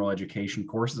of general education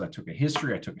courses. I took a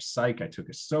history, I took a psych, I took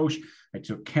a soc, I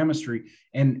took chemistry.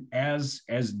 And as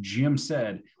Jim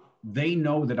said, they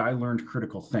know that I learned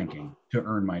critical thinking to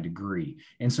earn my degree.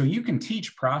 And so you can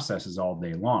teach processes all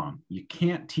day long. You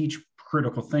can't teach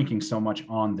critical thinking so much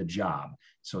on the job.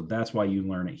 So that's why you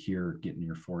learn it here, getting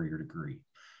your 4-year degree.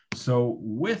 So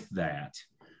with that,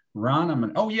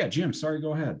 Ron, oh yeah, Jim, sorry,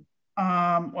 go ahead.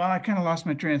 Well, I kind of lost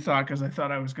my train of thought because I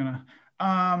thought I was gonna,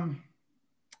 I'll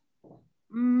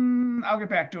get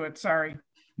back to it, sorry.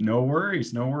 No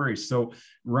worries, no worries. So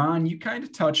Ron, you kind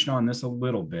of touched on this a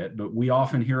little bit, but we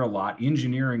often hear a lot,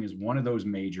 engineering is one of those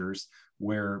majors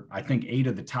where I think 8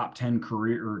 of the top 10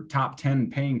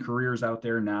 paying careers out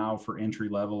there now for entry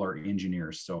level are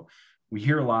engineers. So we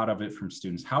hear a lot of it from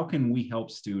students. How can we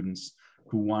help students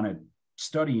who want to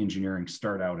study engineering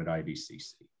start out at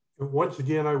IVCC. Once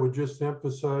again, I would just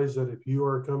emphasize that if you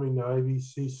are coming to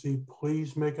IVCC,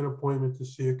 please make an appointment to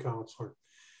see a counselor.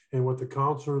 And what the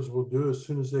counselors will do as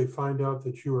soon as they find out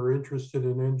that you are interested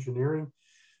in engineering,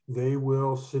 they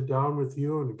will sit down with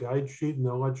you on a guide sheet and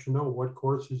they'll let you know what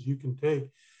courses you can take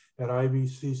at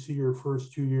IVCC your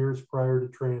first 2 years prior to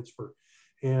transfer.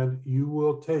 And you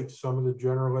will take some of the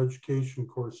general education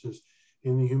courses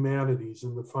in the humanities,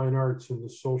 in the fine arts, in the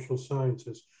social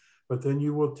sciences. But then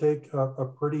you will take a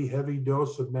pretty heavy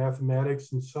dose of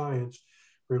mathematics and science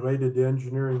related to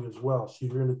engineering as well. So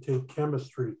you're going to take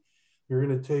chemistry. You're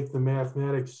going to take the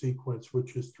mathematics sequence,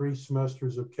 which is 3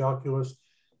 semesters of calculus,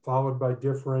 followed by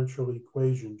differential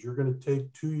equations. You're going to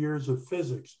take 2 years of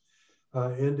physics,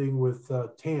 ending with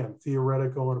TAM,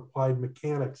 theoretical and applied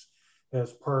mechanics,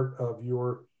 as part of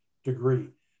your degree.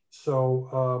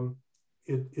 So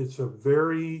it's a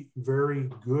very, very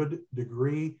good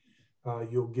degree.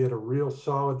 You'll get a real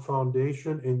solid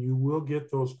foundation and you will get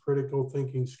those critical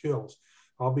thinking skills.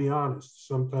 I'll be honest,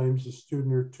 sometimes a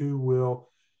student or two will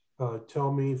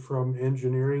tell me from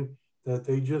engineering that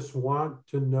they just want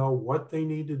to know what they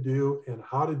need to do and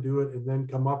how to do it and then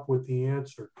come up with the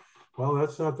answer. Well,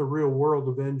 that's not the real world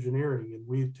of engineering. And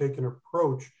we've taken an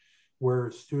approach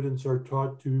where students are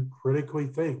taught to critically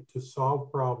think, to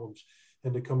solve problems,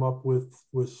 and to come up with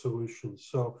solutions.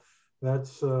 So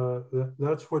that's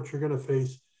what you're going to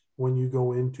face when you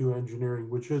go into engineering,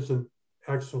 which is an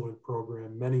excellent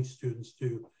program. Many students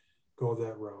do go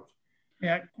that route.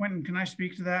 Yeah, Quentin, can I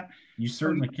speak to that? You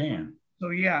certainly can. So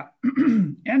yeah,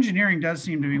 engineering does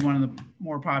seem to be one of the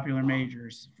more popular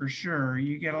majors for sure.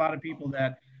 You get a lot of people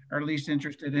that are least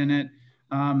interested in it.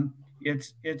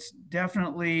 It's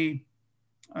definitely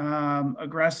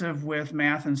aggressive with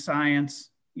math and science,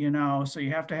 so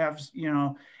you have to have,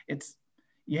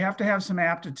 you have to have some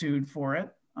aptitude for it.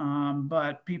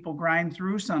 But people grind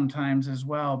through sometimes as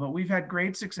well. But we've had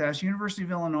great success. University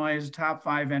of Illinois is a top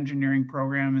 5 engineering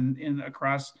program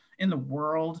in the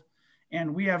world.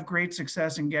 And we have great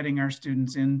success in getting our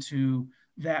students into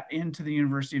the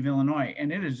University of Illinois.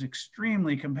 And it is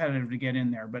extremely competitive to get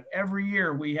in there. But every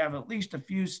year we have at least a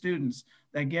few students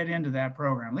that get into that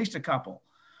program, at least a couple.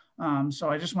 So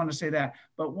I just want to say that.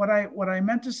 But what I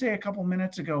meant to say a couple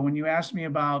minutes ago when you asked me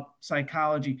about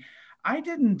psychology, I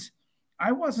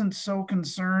wasn't so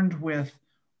concerned with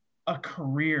a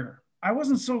career. I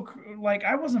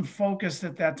wasn't focused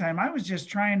at that time. I was just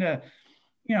trying to,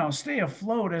 stay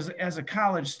afloat as a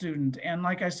college student. And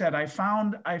like I said, I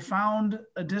found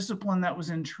a discipline that was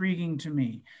intriguing to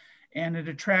me, and it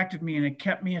attracted me, and it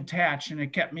kept me attached, and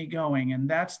it kept me going. And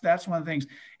that's one of the things.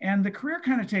 And the career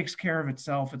kind of takes care of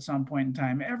itself at some point in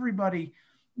time. Everybody,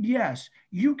 yes,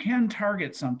 you can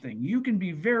target something. You can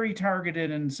be very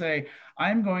targeted and say,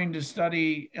 I'm going to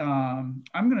study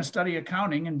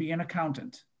accounting and be an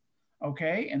accountant.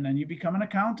 Okay. And then you become an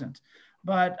accountant.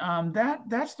 But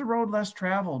that's the road less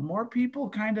traveled. More people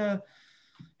kind of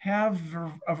have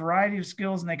a variety of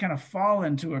skills and they kind of fall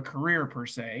into a career per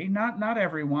se. Not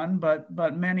everyone,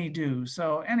 but many do.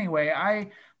 So anyway,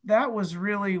 that was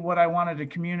really what I wanted to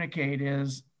communicate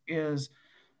is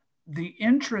the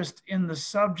interest in the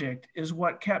subject is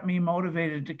what kept me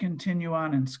motivated to continue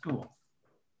on in school.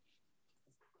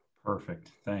 Perfect.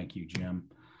 Thank you, Jim.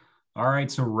 All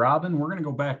right. So Robin, we're going to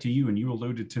go back to you, and you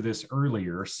alluded to this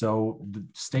earlier. So the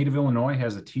state of Illinois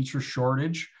has a teacher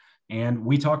shortage, and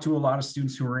we talk to a lot of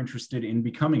students who are interested in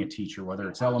becoming a teacher, whether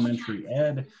it's elementary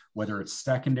ed, whether it's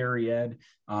secondary ed.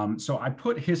 So I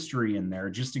put history in there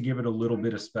just to give it a little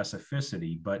bit of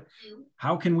specificity, but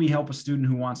how can we help a student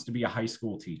who wants to be a high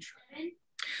school teacher?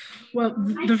 Well,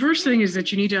 the first thing is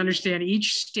that you need to understand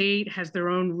each state has their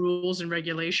own rules and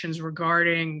regulations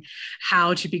regarding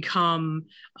how to become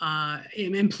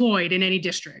employed in any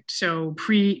district. So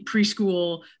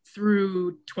preschool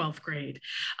through 12th grade.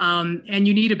 And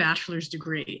you need a bachelor's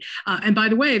degree. And by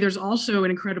the way, there's also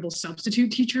an incredible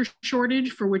substitute teacher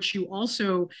shortage for which you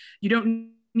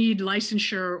don't need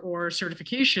licensure or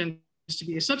certification to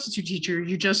be a substitute teacher.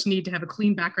 You just need to have a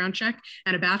clean background check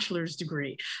and a bachelor's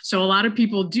degree. So a lot of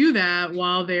people do that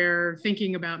while they're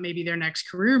thinking about maybe their next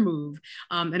career move.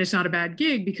 And it's not a bad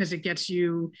gig because it gets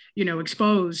you,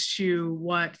 exposed to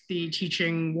what the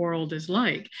teaching world is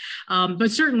like. But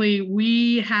certainly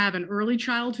we have an early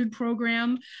childhood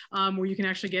program where you can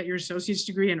actually get your associate's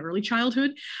degree in early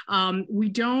childhood. We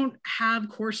don't have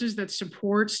courses that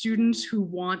support students who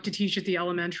want to teach at the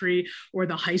elementary or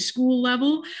the high school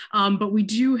level. But we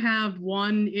do have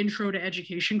one intro to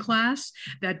education class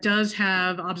that does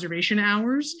have observation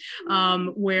hours,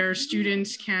 where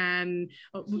students can,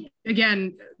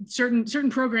 again,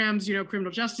 certain programs,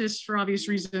 criminal justice for obvious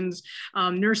reasons,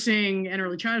 nursing and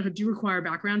early childhood do require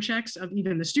background checks of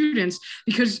even the students,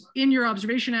 because in your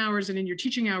observation hours and in your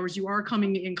teaching hours, you are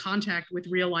coming in contact with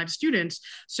real live students.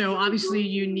 So obviously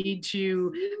you need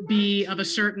to be of a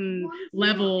certain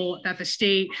level that the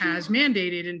state has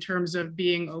mandated in terms of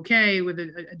being okay with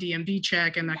a DMV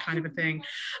check and that kind of a thing.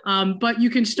 But you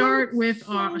can start with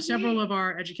several of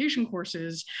our education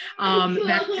courses,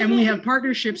 and we have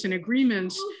partnerships and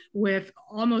agreements with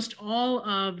almost all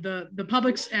of the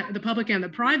public and the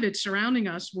private surrounding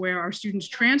us, where our students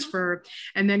transfer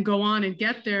and then go on and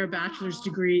get their bachelor's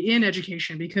degree in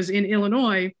education. Because in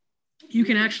Illinois, you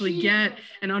can actually get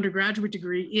an undergraduate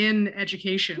degree in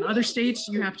education. Other states,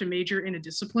 you have to major in a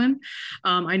discipline.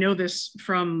 I know this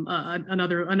from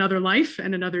another life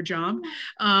and another job.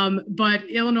 But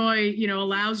Illinois,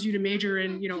 allows you to major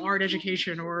in, art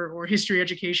education or history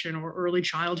education or early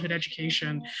childhood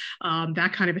education,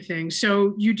 that kind of a thing.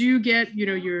 So you do get,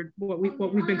 your what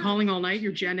we've been calling all night,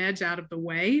 your gen eds out of the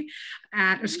way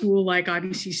at a school like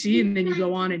IVCC, and then you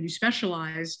go on and you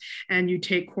specialize and you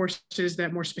take courses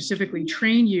that more specifically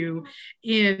train you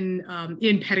in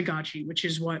pedagogy, which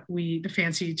is what the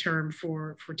fancy term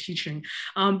for teaching.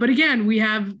 But again, we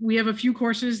have a few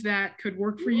courses that could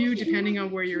work for you depending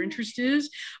on where your interest is.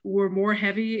 We're more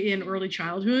heavy in early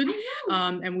childhood,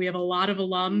 and we have a lot of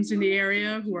alums in the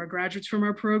area who are graduates from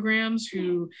our programs,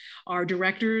 who are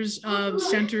directors of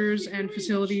centers and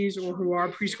facilities, or who are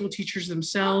preschool teachers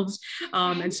themselves.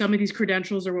 And some of these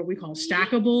credentials are what we call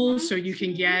stackable. So you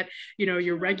can get,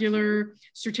 your regular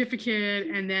certificate,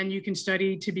 and then you can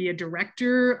study to be a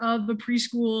director of a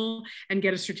preschool and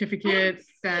get a certificate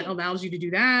that allows you to do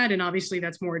that. And obviously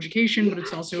that's more education, but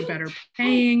it's also better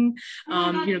paying.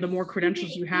 The more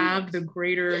credentials you have, the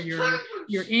greater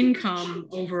your income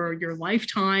over your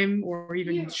lifetime or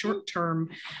even short term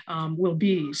will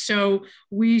be. So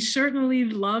we certainly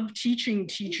love teaching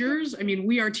teachers. I mean,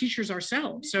 we are teachers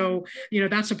ourselves. So,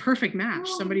 that's a perfect match.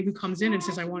 Somebody who comes in and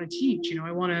says, I want to teach,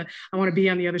 I want to be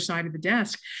on the other side of the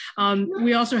desk.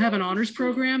 We also have an honors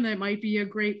program that might be a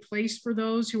great place for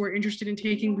those who are interested in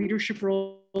taking leadership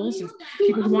roles. And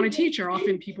people who want to teach are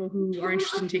often people who are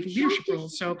interested in taking leadership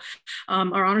roles. So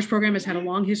our honors program has had a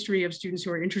long history of students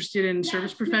who are interested in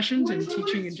service professions and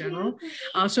teaching in general.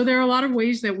 So there are a lot of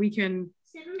ways that we can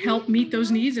help meet those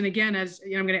needs. And again, as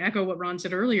I'm going to echo what Ron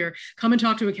said earlier, come and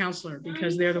talk to a counselor,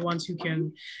 because they're the ones who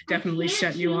can definitely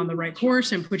set you on the right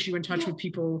course and put you in touch with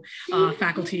people,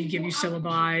 faculty, give you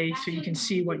syllabi so you can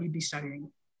see what you'd be studying.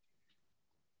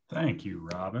 Thank you,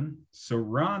 Robin. So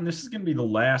Ron, this is going to be the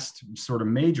last sort of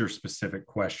major specific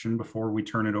question before we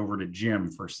turn it over to Jim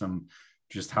for some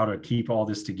just how to keep all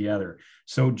this together.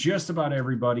 So just about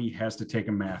everybody has to take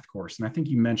a math course. And I think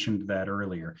you mentioned that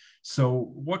earlier.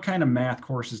 So what kind of math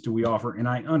courses do we offer? And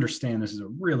I understand this is a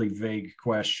really vague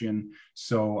question,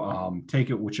 so take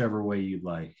it whichever way you'd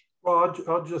like. Well,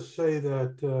 I'll just say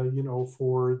that,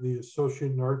 for the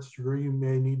associate in arts degree, you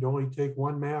may need to only take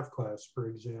one math class, for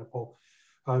example.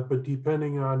 But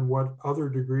depending on what other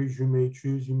degrees you may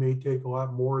choose, you may take a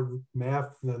lot more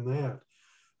math than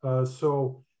that.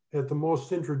 So at the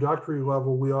most introductory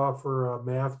level, we offer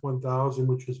Math 1000,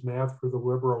 which is math for the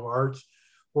liberal arts,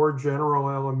 or general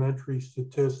elementary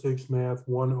statistics, Math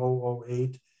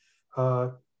 1008.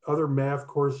 Other math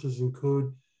courses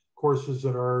include courses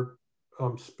that are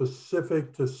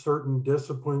specific to certain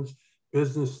disciplines.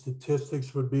 Business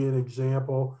statistics would be an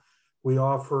example. We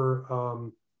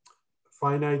offer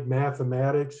finite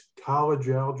mathematics, college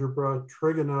algebra,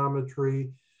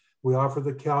 trigonometry. We offer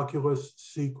the calculus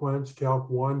sequence, Calc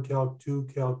 1, Calc 2,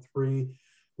 Calc 3.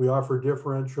 We offer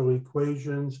differential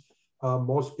equations.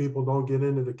 Most people don't get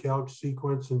into the calc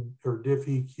sequence or diff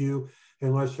EQ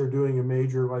unless they're doing a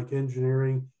major like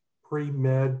engineering,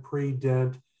 pre-med,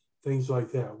 pre-dent, things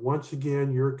like that. Once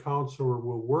again, your counselor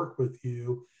will work with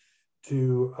you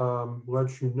to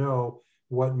let you know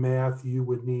what math you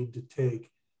would need to take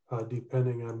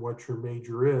depending on what your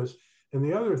major is. And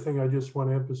the other thing I just want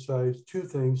to emphasize, two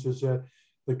things, is that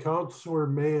the counselor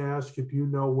may ask if you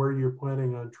know where you're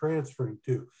planning on transferring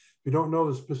to. You don't know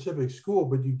the specific school,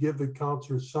 but you give the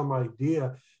counselor some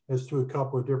idea as to a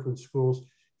couple of different schools.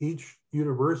 Each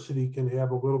university can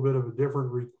have a little bit of a different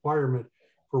requirement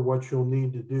for what you'll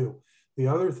need to do. The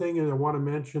other thing that I want to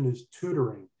mention is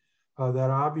tutoring.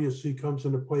 That obviously comes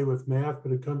into play with math,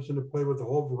 but it comes into play with a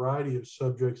whole variety of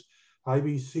subjects.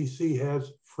 IVCC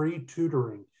has free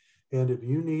tutoring. And if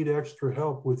you need extra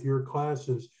help with your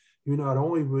classes, you not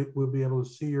only will be able to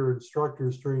see your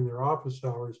instructors during their office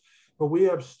hours, but we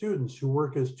have students who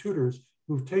work as tutors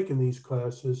who've taken these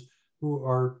classes who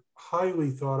are highly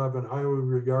thought of and highly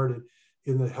regarded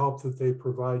in the help that they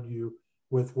provide you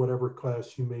with whatever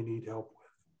class you may need help with.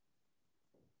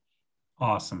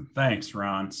 Awesome. Thanks,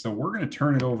 Ron. So we're going to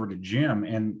turn it over to Jim,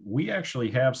 and we actually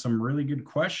have some really good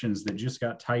questions that just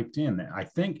got typed in that I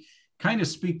think kind of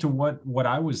speak to what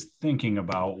I was thinking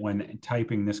about when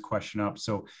typing this question up.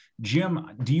 So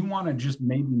Jim, do you want to just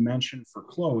maybe mention for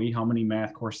Chloe how many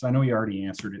math courses? I know you already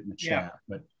answered it in the chat,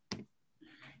 but.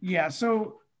 Yeah,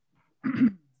 so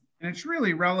and it's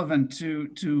really relevant to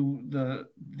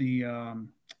the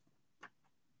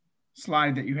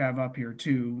slide that you have up here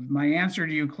too. My answer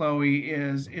to you, Chloe,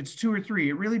 is it's 2 or 3.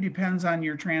 It really depends on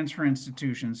your transfer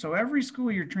institution. So every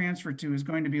school you're transferred to is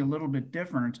going to be a little bit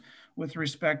different with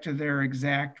respect to their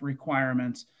exact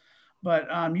requirements. But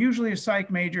usually a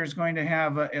psych major is going to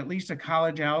have at least a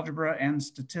college algebra and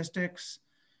statistics.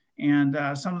 And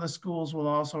some of the schools will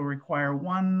also require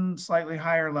one slightly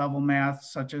higher level math,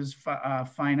 such as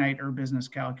finite or business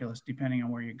calculus, depending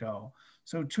on where you go.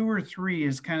 So 2 or 3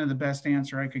 is kind of the best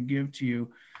answer I could give to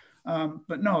you.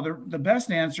 But no, the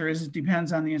best answer is it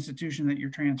depends on the institution that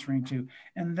you're transferring to.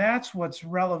 And that's what's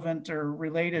relevant or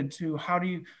related to how do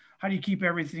you keep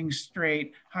everything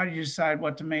straight? How do you decide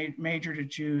what to major to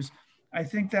choose? I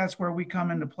think that's where we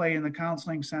come into play in the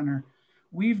counseling center.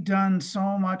 We've done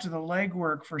so much of the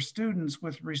legwork for students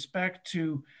with respect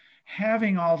to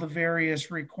having all the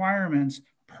various requirements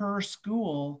per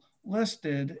school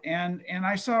listed. And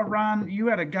I saw, Ron, you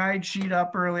had a guide sheet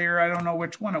up earlier. I don't know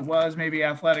which one it was, maybe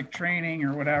athletic training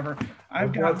or whatever.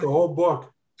 I've got the whole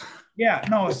book. Yeah,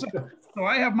 no, so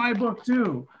I have my book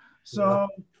too. So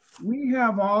we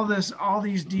have all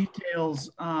these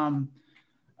details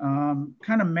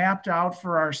kind of mapped out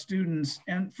for our students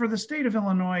and for the state of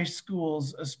Illinois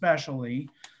schools especially.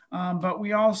 But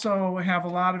we also have a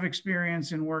lot of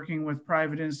experience in working with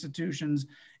private institutions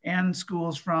and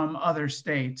schools from other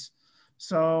states.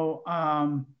 So,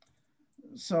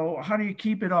 so how do you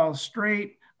keep it all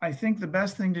straight? I think the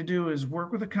best thing to do is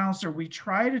work with a counselor. We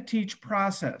try to teach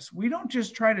process. We don't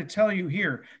just try to tell you,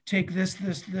 here, take this,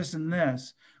 this, this, and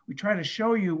this. We try to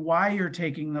show you why you're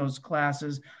taking those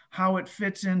classes, how it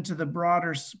fits into the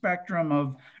broader spectrum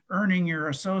of earning your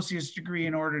associate's degree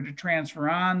in order to transfer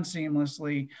on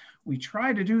seamlessly. We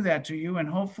try to do that to you, and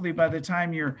hopefully by the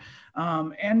time you're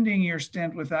ending your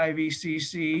stint with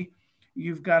IVCC,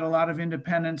 you've got a lot of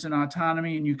independence and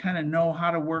autonomy, and you kind of know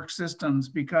how to work systems,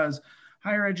 because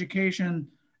higher education,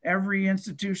 every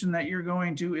institution that you're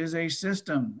going to is a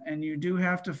system, and you do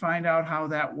have to find out how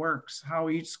that works, how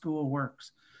each school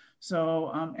works. So,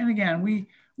 and again,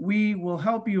 we will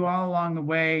help you all along the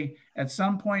way. At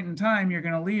some point in time, you're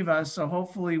going to leave us. So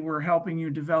hopefully we're helping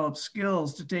you develop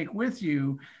skills to take with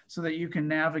you so that you can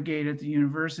navigate at the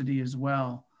university as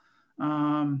well.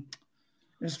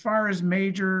 As far as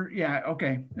major, yeah,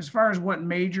 okay. As far as what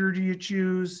major do you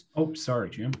choose? Oh,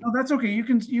 sorry, Jim. No, that's okay. You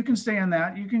can stay on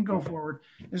that. You can go forward.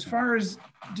 As far as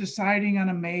deciding on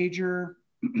a major,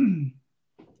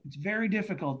 it's very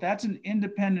difficult. That's an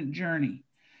independent journey.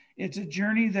 It's a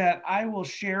journey that I will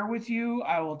share with you.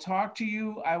 I will talk to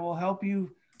you. I will help you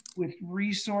with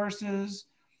resources.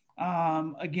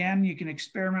 Again, you can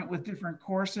experiment with different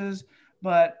courses,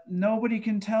 but nobody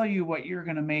can tell you what you're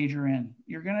going to major in.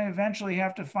 You're going to eventually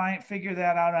have to figure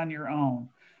that out on your own.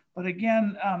 But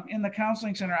again, in the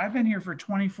counseling center, I've been here for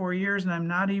 24 years, and I'm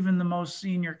not even the most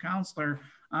senior counselor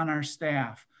on our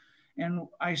staff. And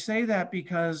I say that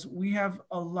because we have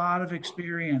a lot of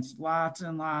experience, lots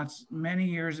and lots, many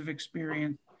years of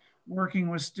experience working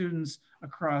with students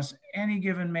across any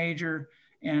given major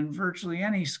and virtually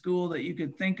any school that you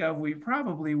could think of. We've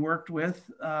probably worked with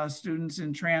students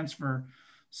in transfer.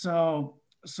 So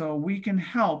we can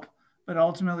help, but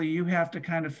ultimately you have to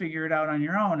kind of figure it out on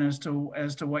your own as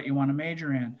to what you want to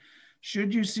major in.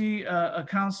 Should you see a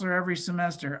counselor every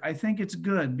semester? I think it's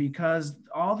good, because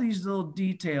all these little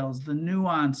details, the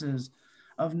nuances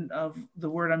of the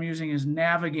word I'm using is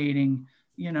navigating,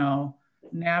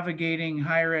 navigating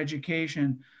higher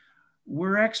education.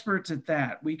 We're experts at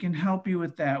that. We can help you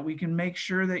with that. We can make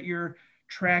sure that you're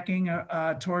tracking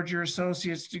towards your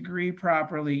associate's degree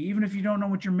properly. Even if you don't know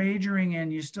what you're majoring in,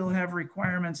 you still have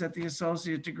requirements at the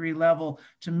associate degree level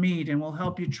to meet, and we'll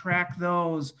help you track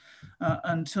those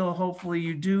until hopefully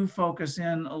you do focus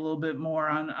in a little bit more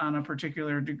on a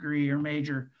particular degree or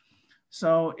major.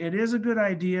 So it is a good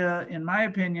idea, in my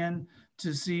opinion,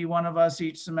 to see one of us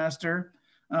each semester.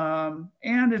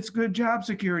 And it's good job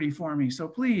security for me. So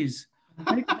please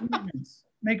make appointments.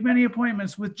 Make many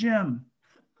appointments with Jim.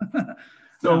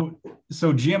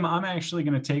 So Jim, I'm actually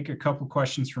going to take a couple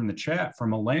questions from the chat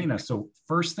from Elena. So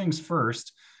first things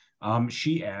first,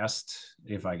 she asked,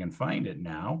 if I can find it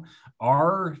now,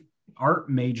 are art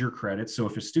major credits, so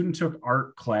if a student took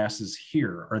art classes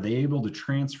here, are they able to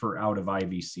transfer out of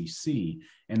IVCC?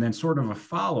 And then sort of a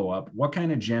follow-up, what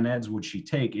kind of gen eds would she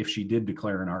take if she did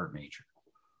declare an art major?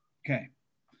 Okay.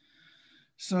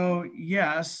 So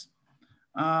yes,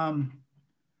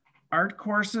 art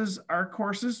courses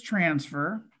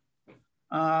transfer.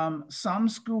 Some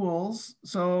schools,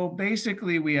 so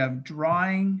basically we have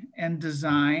drawing and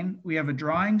design. We have a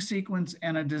drawing sequence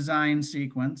and a design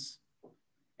sequence,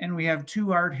 and we have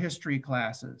 2 art history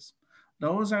classes.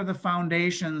 Those are the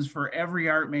foundations for every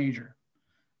art major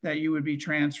that you would be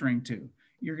transferring to.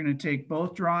 You're going to take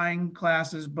both drawing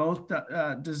classes, both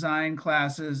design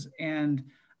classes, and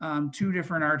 2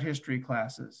 different art history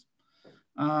classes.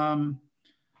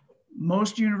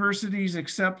 Most universities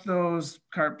accept those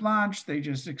carte blanche. They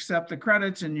just accept the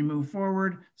credits and you move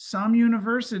forward. Some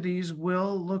universities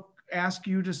will ask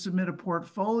you to submit a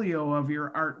portfolio of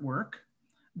your artwork,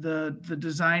 the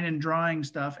design and drawing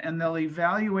stuff, and they'll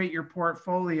evaluate your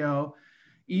portfolio.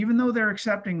 Even though they're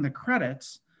accepting the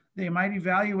credits, they might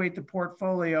evaluate the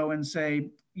portfolio and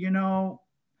say, you know,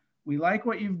 we like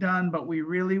what you've done, but we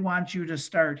really want you to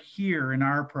start here in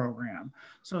our program.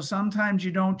 So sometimes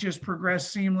you don't just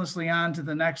progress seamlessly on to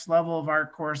the next level of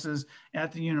art courses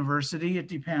at the university. It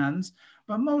depends,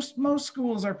 but most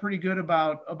schools are pretty good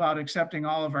about accepting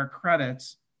all of our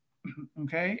credits.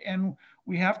 Okay, and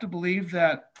we have to believe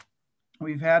that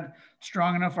we've had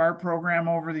strong enough art program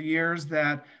over the years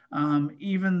that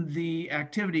even the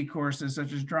activity courses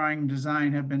such as drawing and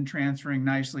design have been transferring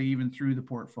nicely even through the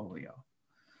portfolio.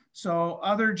 So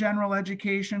other general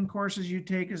education courses you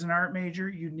take as an art major,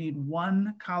 you need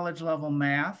 1 college level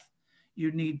math,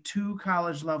 you need 2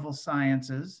 college level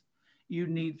sciences, you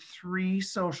need 3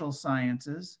 social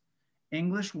sciences,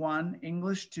 English 1,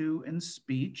 English 2, and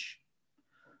speech,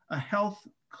 a health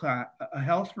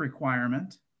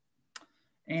requirement,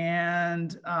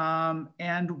 and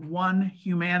 1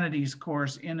 humanities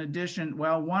course in addition,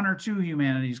 well, 1 or 2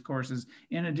 humanities courses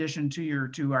in addition to your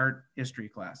 2 art history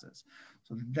classes.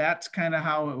 So that's kind of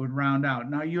how it would round out.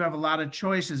 Now you have a lot of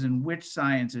choices in which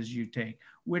sciences you take,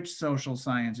 which social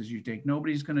sciences you take.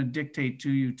 Nobody's going to dictate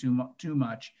to you too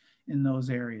much in those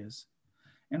areas.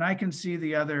 And I can see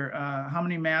the other, how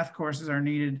many math courses are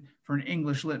needed for an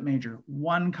English lit major?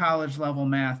 1 college level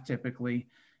math typically,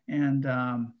 and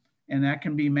that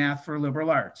can be math for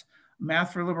liberal arts.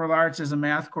 Math for liberal arts is a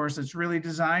math course that's really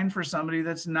designed for somebody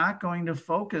that's not going to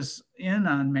focus in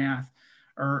on math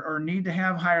or need to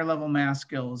have higher level math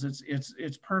skills.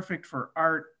 It's perfect for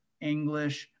art,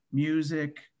 English,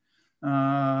 music,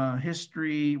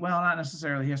 history, well, not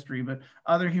necessarily history, but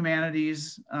other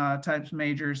humanities types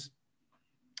majors.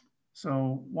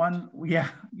 So 1, yeah,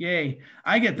 yay.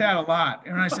 I get that a lot.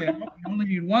 And when I say you only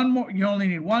need 1 more, you only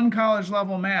need 1 college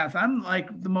level math. I'm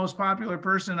like the most popular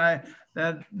person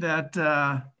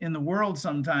that in the world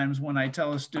sometimes when I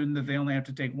tell a student that they only have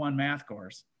to take 1 math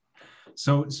course.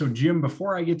 So Jim,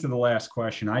 before I get to the last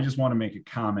question, I just want to make a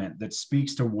comment that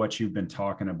speaks to what you've been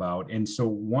talking about. And so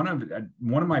one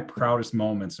of my proudest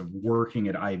moments of working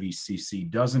at IVCC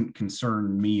doesn't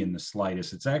concern me in the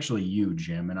slightest. It's actually you,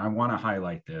 Jim, and I want to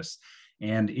highlight this.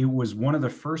 And it was one of the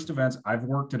first events. I've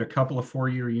worked at a couple of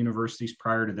 4-year universities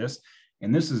prior to this,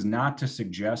 and this is not to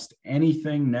suggest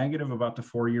anything negative about the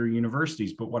 4-year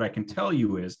universities, but what I can tell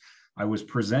you is I was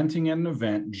presenting at an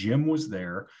event, Jim was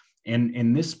there,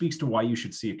 and this speaks to why you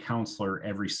should see a counselor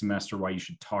every semester, why you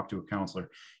should talk to a counselor,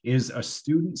 is a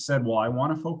student said, well, I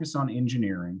want to focus on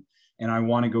engineering and I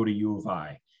want to go to U of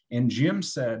I. And Jim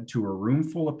said to a room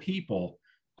full of people,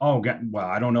 oh, God, well,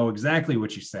 I don't know exactly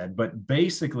what you said, but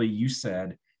basically you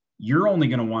said, you're only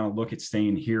going to want to look at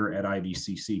staying here at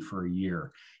IVCC for a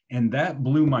year. And that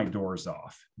blew my doors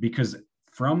off, because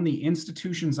from the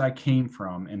institutions I came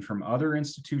from and from other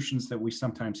institutions that we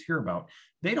sometimes hear about,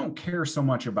 they don't care so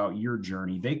much about your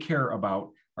journey. They care about,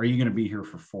 are you going to be here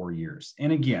for 4 years?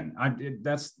 And again,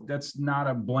 that's not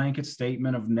a blanket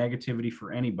statement of negativity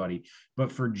for anybody,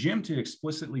 but for Jim to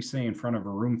explicitly say in front of a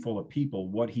room full of people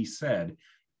what he said,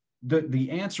 the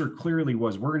answer clearly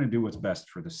was, we're going to do what's best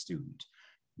for the student.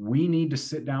 We need to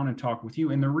sit down and talk with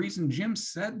you. And the reason Jim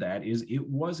said that is it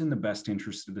was in the best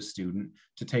interest of the student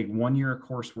to take 1 year of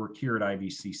coursework here at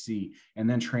IVCC and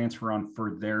then transfer on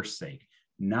for their sake,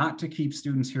 not to keep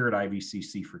students here at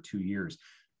IVCC for 2 years.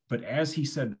 But as he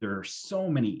said, there are so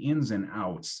many ins and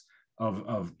outs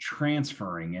of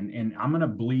transferring. And I'm going to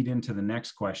bleed into the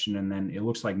next question. And then it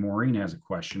looks like Maureen has a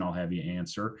question I'll have you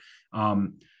answer.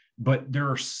 But there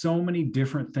are so many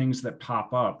different things that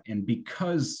pop up. And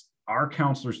because our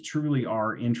counselors truly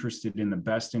are interested in the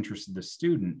best interest of the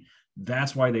student,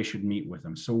 that's why they should meet with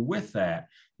them. So with that,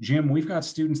 Jim, we've got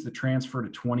students that transfer to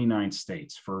 29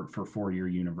 states for four-year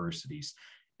universities.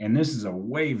 And this is a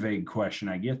way vague question,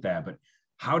 I get that, but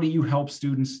how do you help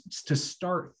students to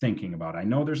start thinking about it? I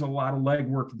know there's a lot of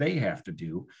legwork they have to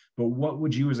do, but what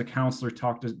would you as a counselor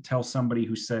tell somebody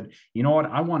who said, you know what,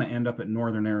 I want to end up at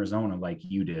Northern Arizona like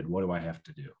you did. What do I have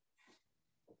to do?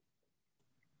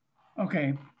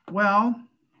 Okay, well,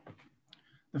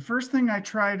 the first thing I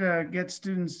try to get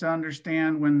students to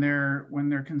understand when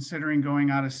they're considering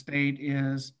going out of state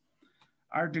is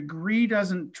our degree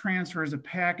doesn't transfer as a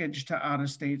package to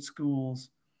out-of-state schools.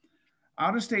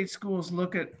 Out-of-state schools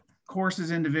look at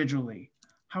courses individually.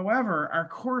 However, our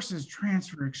courses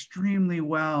transfer extremely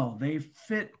well. They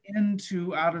fit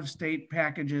into out-of-state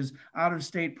packages,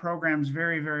 out-of-state programs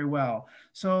very, very well.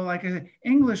 So like I said,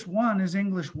 English 1 is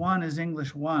English 1 is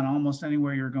English 1 almost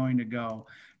anywhere you're going to go.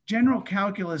 General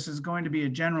calculus is going to be a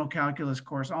general calculus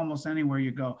course almost anywhere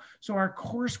you go. So our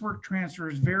coursework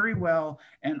transfers very well,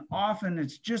 and often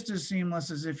it's just as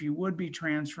seamless as if you would be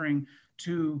transferring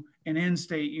to an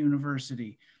in-state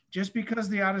university. Just because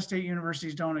the out-of-state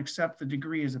universities don't accept the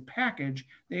degree as a package,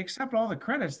 they accept all the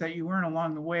credits that you earn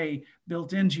along the way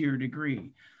built into your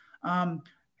degree.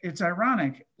 It's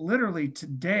ironic, literally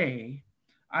today,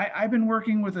 I've been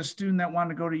working with a student that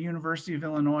wanted to go to University of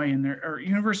Illinois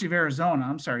University of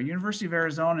Arizona, University of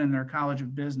Arizona in their College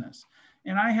of Business.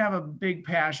 And I have a big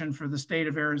passion for the state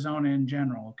of Arizona in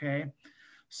general, okay?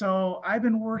 So I've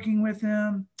been working with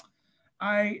him.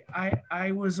 I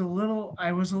didn't want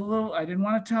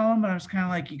to tell him, but I was kind of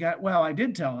like, I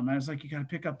did tell him. I was like, you got to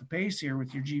pick up the pace here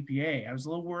with your GPA. I was a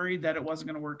little worried that it wasn't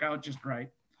going to work out just right.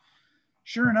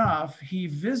 Sure enough, he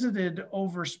visited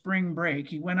over spring break.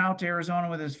 He went out to Arizona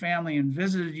with his family and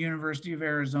visited University of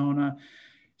Arizona,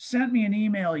 sent me an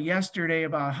email yesterday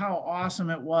about how awesome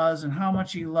it was and how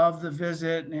much he loved the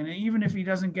visit. And even if he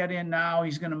doesn't get in now,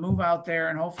 he's going to move out there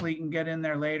and hopefully he can get in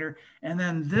there later. And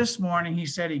then this morning he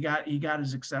said he got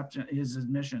his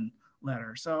admission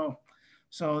letter. So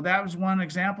that was one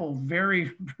example,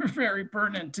 very, very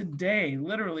pertinent today,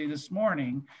 literally this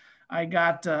morning. I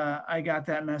got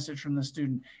that message from the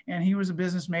student, and he was a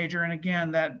business major. And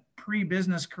again, that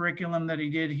pre-business curriculum that he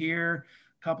did here,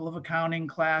 a couple of accounting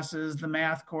classes, the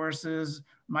math courses,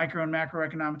 micro and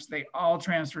macroeconomics, they all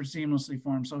transferred seamlessly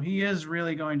for him. So he is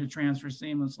really going to transfer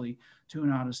seamlessly to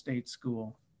an out-of-state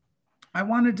school. I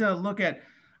wanted to look at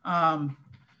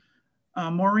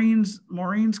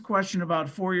Maureen's question about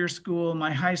four-year school,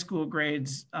 my high school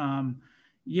grades. And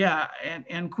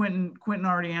Quentin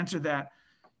already answered that.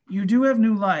 You do have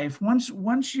new life.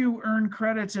 Once you earn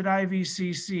credits at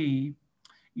IVCC,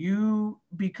 you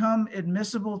become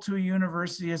admissible to a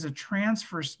university as a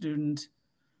transfer student,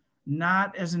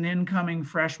 not as an incoming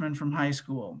freshman from high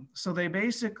school. So they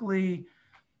basically,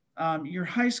 your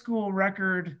high school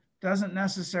record doesn't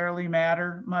necessarily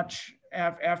matter much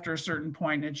after a certain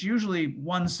point. It's usually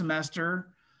one semester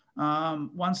at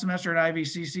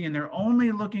IVCC, and they're only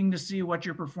looking to see what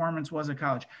your performance was at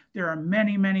college. There are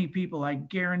many, many people, I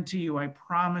guarantee you, I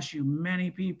promise you, many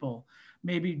people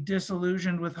may be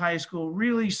disillusioned with high school,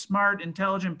 really smart,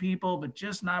 intelligent people, but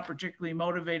just not particularly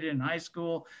motivated in high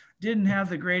school, didn't have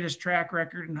the greatest track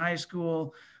record in high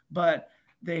school, but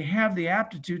they have the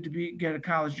aptitude to get a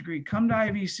college degree, come to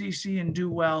IVCC and do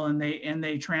well, and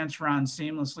they transfer on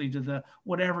seamlessly to the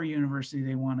whatever university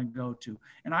they want to go to.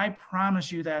 And I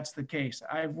promise you that's the case.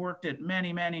 I've worked it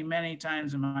many, many, many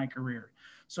times in my career.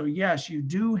 So yes, you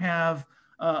do have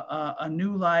a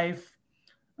new life.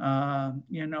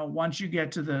 Once you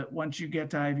get to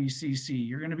IVCC,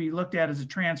 you're going to be looked at as a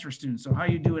transfer student. So how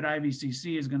you do at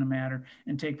IVCC is going to matter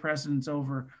and take precedence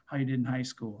over how you did in high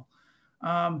school.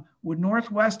 Would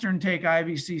Northwestern take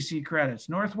IVCC credits?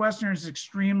 Northwestern is an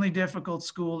extremely difficult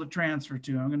school to transfer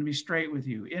to. I'm going to be straight with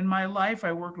you. In my life,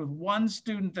 I worked with one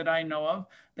student that I know of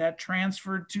that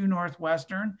transferred to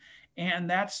Northwestern. And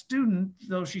that student,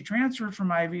 though she transferred from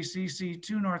IVCC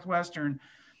to Northwestern,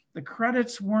 the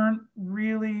credits weren't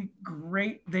really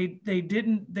great.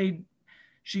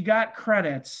 She got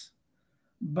credits,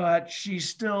 but she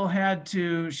still had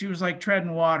to, she was like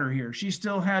treading water here. She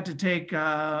still had to take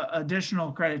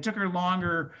additional credit. It took her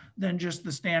longer than just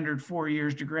the standard 4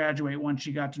 years to graduate once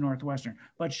she got to Northwestern.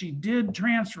 But she did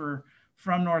transfer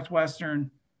from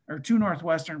Northwestern to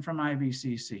Northwestern from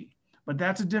IVCC. But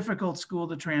that's a difficult school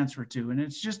to transfer to. And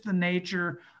it's just the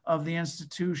nature of the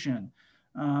institution.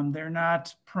 They're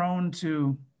not prone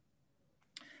to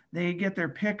they get their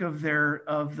pick of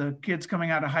the kids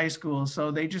coming out of high school.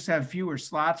 So they just have fewer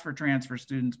slots for transfer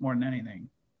students more than anything.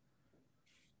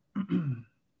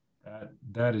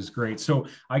 That is great. So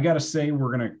I got to say,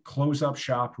 we're going to close up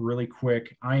shop really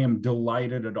quick. I am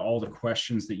delighted at all the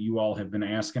questions that you all have been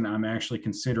asking. I'm actually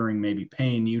considering maybe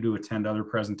paying you to attend other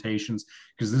presentations,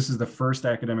 because this is the first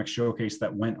academic showcase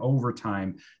that went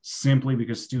overtime simply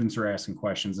because students are asking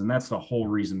questions. And that's the whole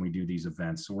reason we do these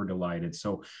events. So we're delighted.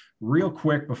 So real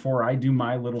quick, before I do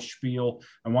my little spiel,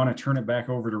 I want to turn it back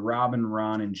over to Robin,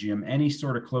 Ron, and Jim. Any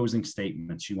sort of closing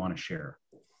statements you want to share?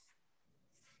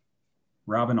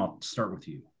 Robin, I'll start with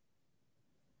you.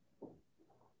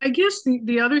 I guess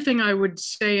the other thing I would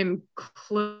say in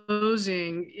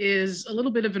closing is a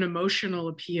little bit of an emotional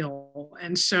appeal.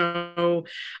 And so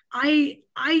I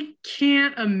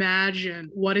can't imagine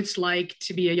what it's like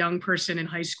to be a young person in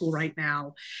high school right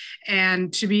now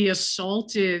and to be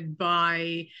assaulted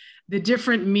by the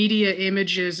different media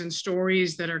images and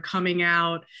stories that are coming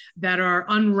out that are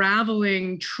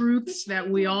unraveling truths that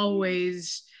we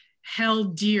always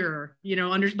held dear,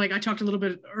 like I talked a little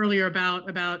bit earlier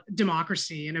about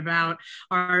democracy and about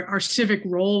our civic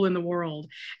role in the world.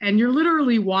 And you're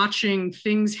literally watching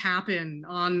things happen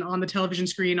on the television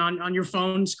screen, on your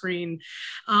phone screen.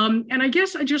 And I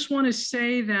guess I just want to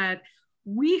say that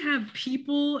we have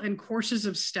people and courses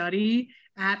of study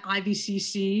at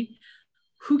IVCC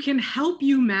who can help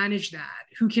you manage that,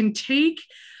 who can take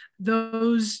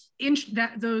those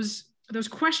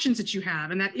questions that you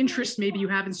have and that interest maybe you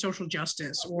have in social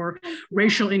justice or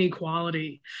racial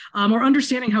inequality, or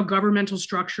understanding how governmental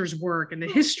structures work and the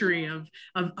history of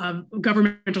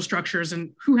governmental structures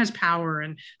and who has power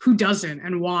and who doesn't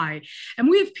and why. And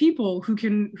we have people who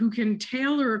can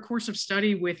tailor a course of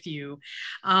study with you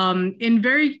in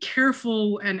very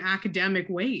careful and academic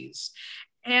ways.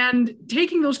 And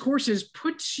taking those courses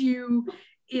puts you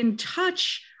in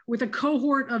touch with a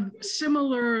cohort of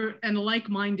similar and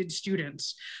like-minded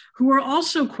students who are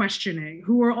also questioning,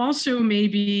 who are also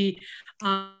maybe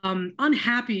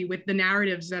unhappy with the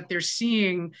narratives that they're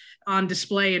seeing on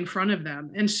display in front of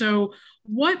them. And so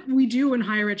what we do in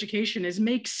higher education is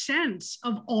make sense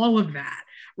of all of that,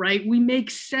 right? We make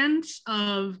sense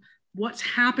of what's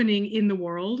happening in the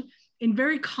world in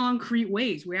very concrete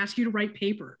ways. We ask you to write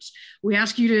papers. We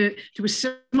ask you to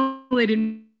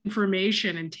assimilate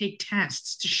information and take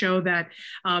tests to show that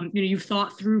you've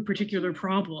thought through particular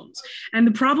problems. And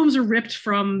the problems are ripped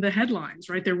from the headlines,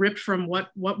 right? They're ripped from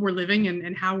what we're living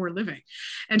and how we're living.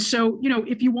 And so,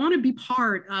 if you want to be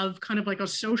part of kind of like a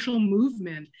social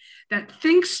movement that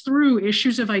thinks through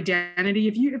issues of identity,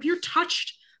 if you're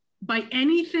touched by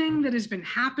anything that has been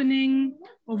happening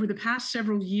over the past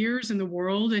several years in the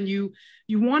world and you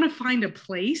want to find a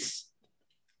place,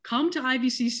 come to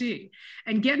IVCC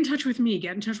and get in touch with me,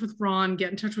 get in touch with Ron, get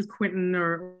in touch with Quentin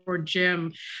or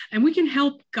Jim, and we can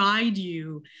help guide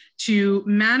you to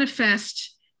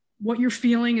manifest what you're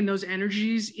feeling and those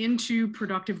energies into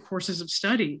productive courses of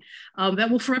study that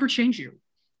will forever change you.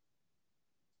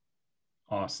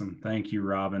 Awesome. Thank you,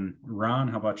 Robin. Ron,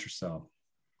 how about yourself?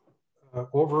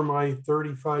 Over my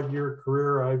 35-year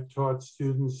career, I've taught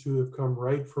students who have come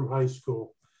right from high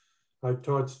school. I've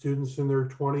taught students in their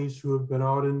 20s who have been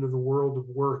out into the world of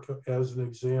work, as an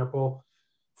example,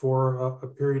 for a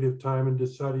period of time and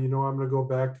decided, I'm going to go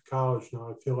back to college now.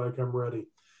 I feel like I'm ready.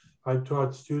 I've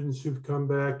taught students who've come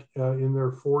back in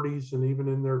their 40s and even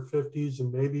in their 50s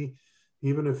and maybe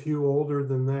even a few older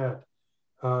than that.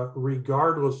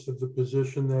 Regardless of the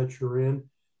position that you're in,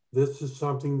 this is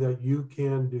something that you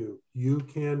can do. You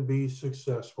can be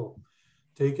successful.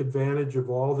 Take advantage of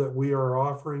all that we are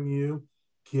offering you.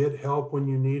 Get help when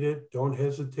you need it. Don't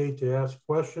hesitate to ask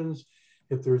questions.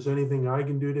 If there's anything I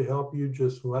can do to help you,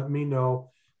 just let me know.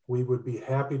 We would be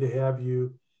happy to have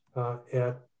you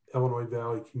at Illinois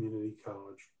Valley Community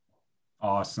College.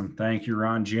 Awesome. Thank you,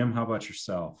 Ron. Jim, how about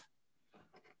yourself?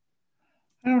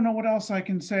 I don't know what else I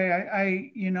can say.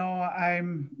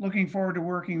 I'm looking forward to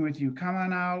working with you. Come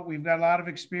on out. We've got a lot of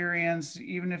experience,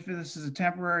 even if this is a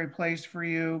temporary place for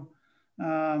you.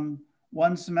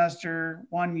 1 semester,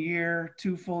 1 year,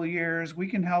 2 full years, we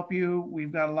can help you.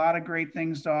 We've got a lot of great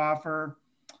things to offer.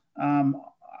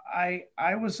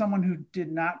 I was someone who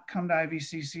did not come to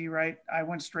IVCC, right? I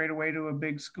went straight away to a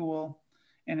big school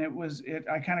and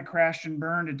I kind of crashed and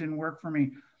burned. It didn't work for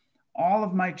me. All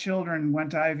of my children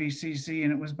went to IVCC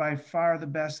and it was by far the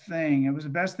best thing. It was the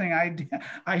best thing I did.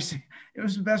 It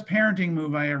was the best parenting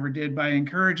move I ever did by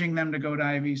encouraging them to go to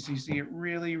IVCC. It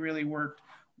really, really worked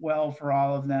well for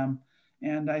all of them.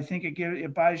 And I think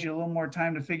it buys you a little more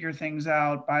time to figure things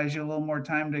out, buys you a little more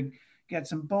time to get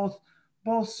some both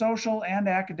social and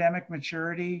academic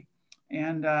maturity.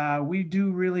 And we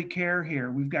do really care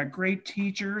here. We've got great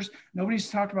teachers. Nobody's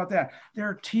talked about that. There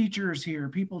are teachers here.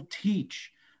 People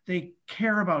teach. They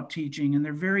care about teaching, and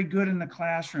they're very good in the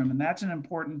classroom. And that's an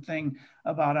important thing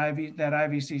about that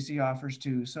IVCC offers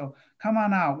too. So come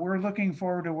on out. We're looking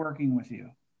forward to working with you.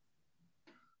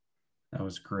 That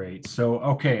was great. So,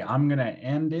 okay, I'm going to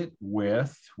end it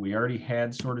with, we already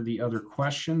had sort of the other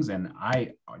questions, and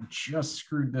I just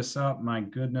screwed this up. My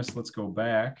goodness, let's go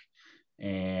back.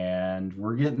 And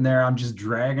we're getting there. I'm just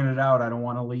dragging it out. I don't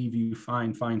want to leave you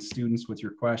fine students with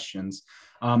your questions.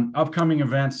 Upcoming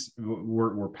events,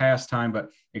 we're past time, but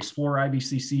Explore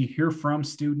IVCC, hear from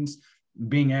students,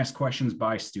 being asked questions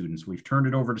by students. We've turned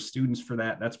it over to students for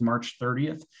that. That's March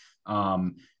 30th.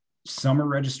 Summer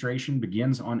registration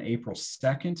begins on April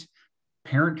 2nd.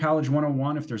 Parent College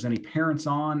 101, if there's any parents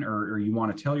on or you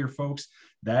want to tell your folks,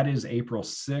 that is April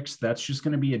 6th. That's just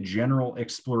going to be a general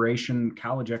exploration,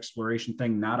 college exploration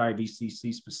thing, not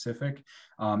IVCC specific.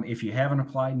 If you haven't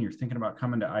applied and you're thinking about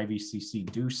coming to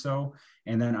IVCC, do so.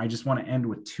 And then I just want to end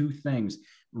with two things.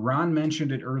 Ron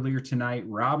mentioned it earlier tonight.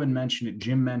 Robin mentioned it.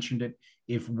 Jim mentioned it.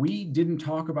 If we didn't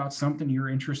talk about something you're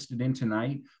interested in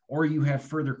tonight, or you have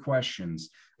further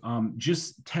questions,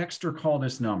 just text or call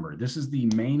this number. This is the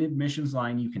main admissions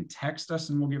line. You can text us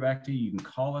and we'll get back to you. You can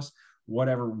call us,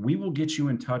 whatever. We will get you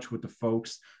in touch with the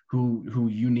folks who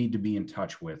you need to be in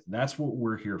touch with. That's what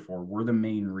we're here for. We're the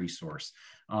main resource.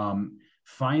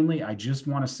 Finally, I just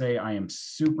want to say I am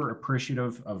super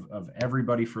appreciative of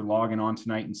everybody for logging on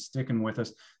tonight and sticking with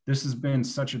us. This has been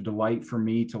such a delight for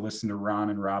me to listen to Ron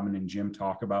and Robin and Jim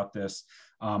talk about this.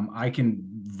 I can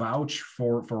vouch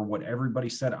for what everybody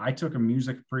said. I took a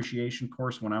music appreciation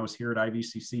course when I was here at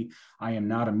IVCC. I am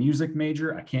not a music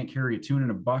major. I can't carry a tune in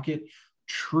a bucket.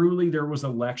 Truly, there was a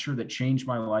lecture that changed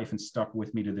my life and stuck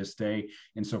with me to this day.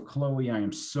 And so, Chloe, I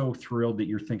am so thrilled that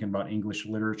you're thinking about English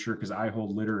literature, because I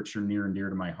hold literature near and dear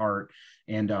to my heart.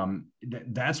 And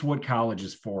that's what college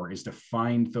is for, is to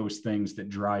find those things that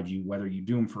drive you, whether you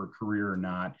do them for a career or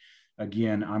not.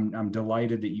 Again, I'm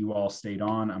delighted that you all stayed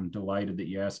on. I'm delighted that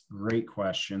you asked great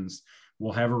questions.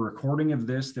 We'll have a recording of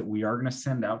this that we are going to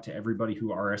send out to everybody who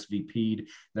RSVP'd.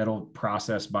 That'll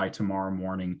process by tomorrow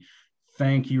morning.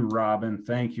 Thank you, Robin.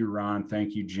 Thank you, Ron.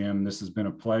 Thank you, Jim. This has been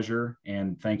a pleasure.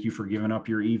 And thank you for giving up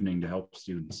your evening to help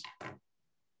students.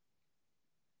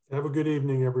 Have a good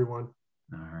evening, everyone.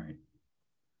 All right.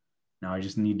 Now I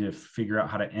just need to figure out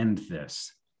how to end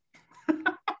this.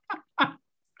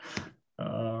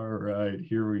 All right,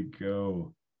 here we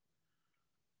go.